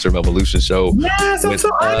joining the What's Your Revolution show. Yes, I'm so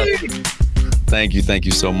honored. Thank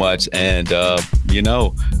you so much. And,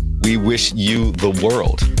 we wish you the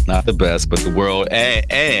world, not the best, but the world.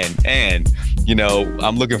 And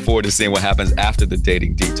I'm looking forward to seeing what happens after the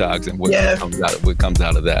dating detox and what comes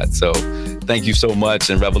out of that. So thank you so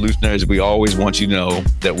much. And Revolutionaries, we always want you to know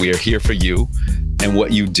that we are here for you and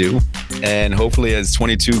what you do. And hopefully as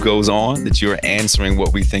 22 goes on, that you're answering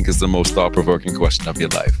what we think is the most thought-provoking question of your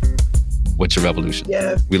life. What's your revolution?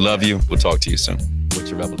 Yes. We love you. We'll talk to you soon.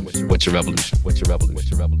 What's your revolution? What's your revolution? What's your revolution?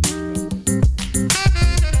 What's your revolution?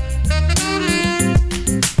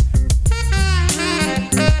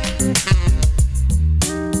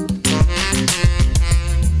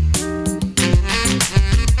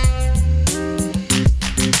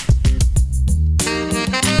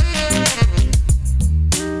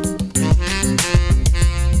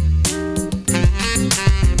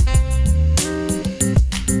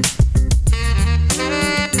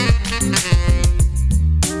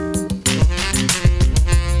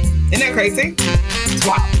 Crazy? It's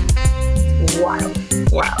wild.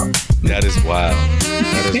 That is wild.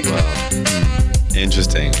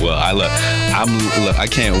 Interesting. Well, I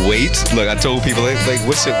can't wait. Look, I told people like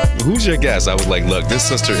who's your guest? I was like, look, this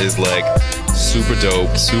sister is like super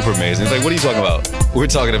dope, super amazing. Like, what are you talking about? We're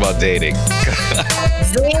talking about dating.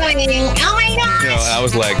 Oh my gosh. I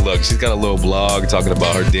was like, look, she's got a little blog talking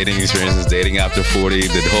about her dating experiences, dating after 40,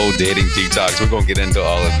 the whole dating detox. We're gonna get into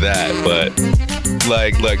all of that, but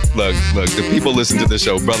look, the people listen to the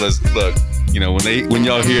show, brothers, look, when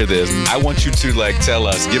y'all hear this, I want you to like tell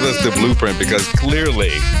us, give us the blueprint, because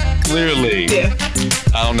clearly, Yeah.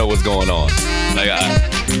 I don't know what's going on. Like I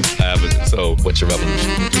have it. So, what's your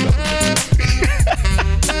revolution?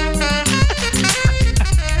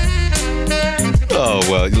 Oh,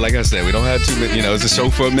 well, like I said, we don't have too many, it's a show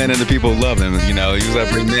for men and the people love him. He was up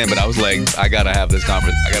for men, but I was like, I gotta have this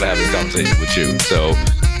conversation with you. So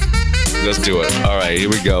let's do it. All right, here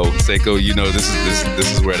we go. Seiko,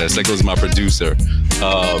 this is where it is. Seiko's my producer.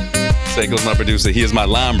 Seiko's my producer. He is my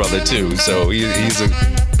line brother too. So he's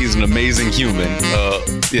an amazing human.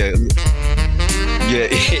 Yeah,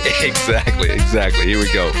 exactly. Here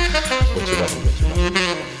we go.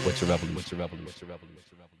 What's your revolution?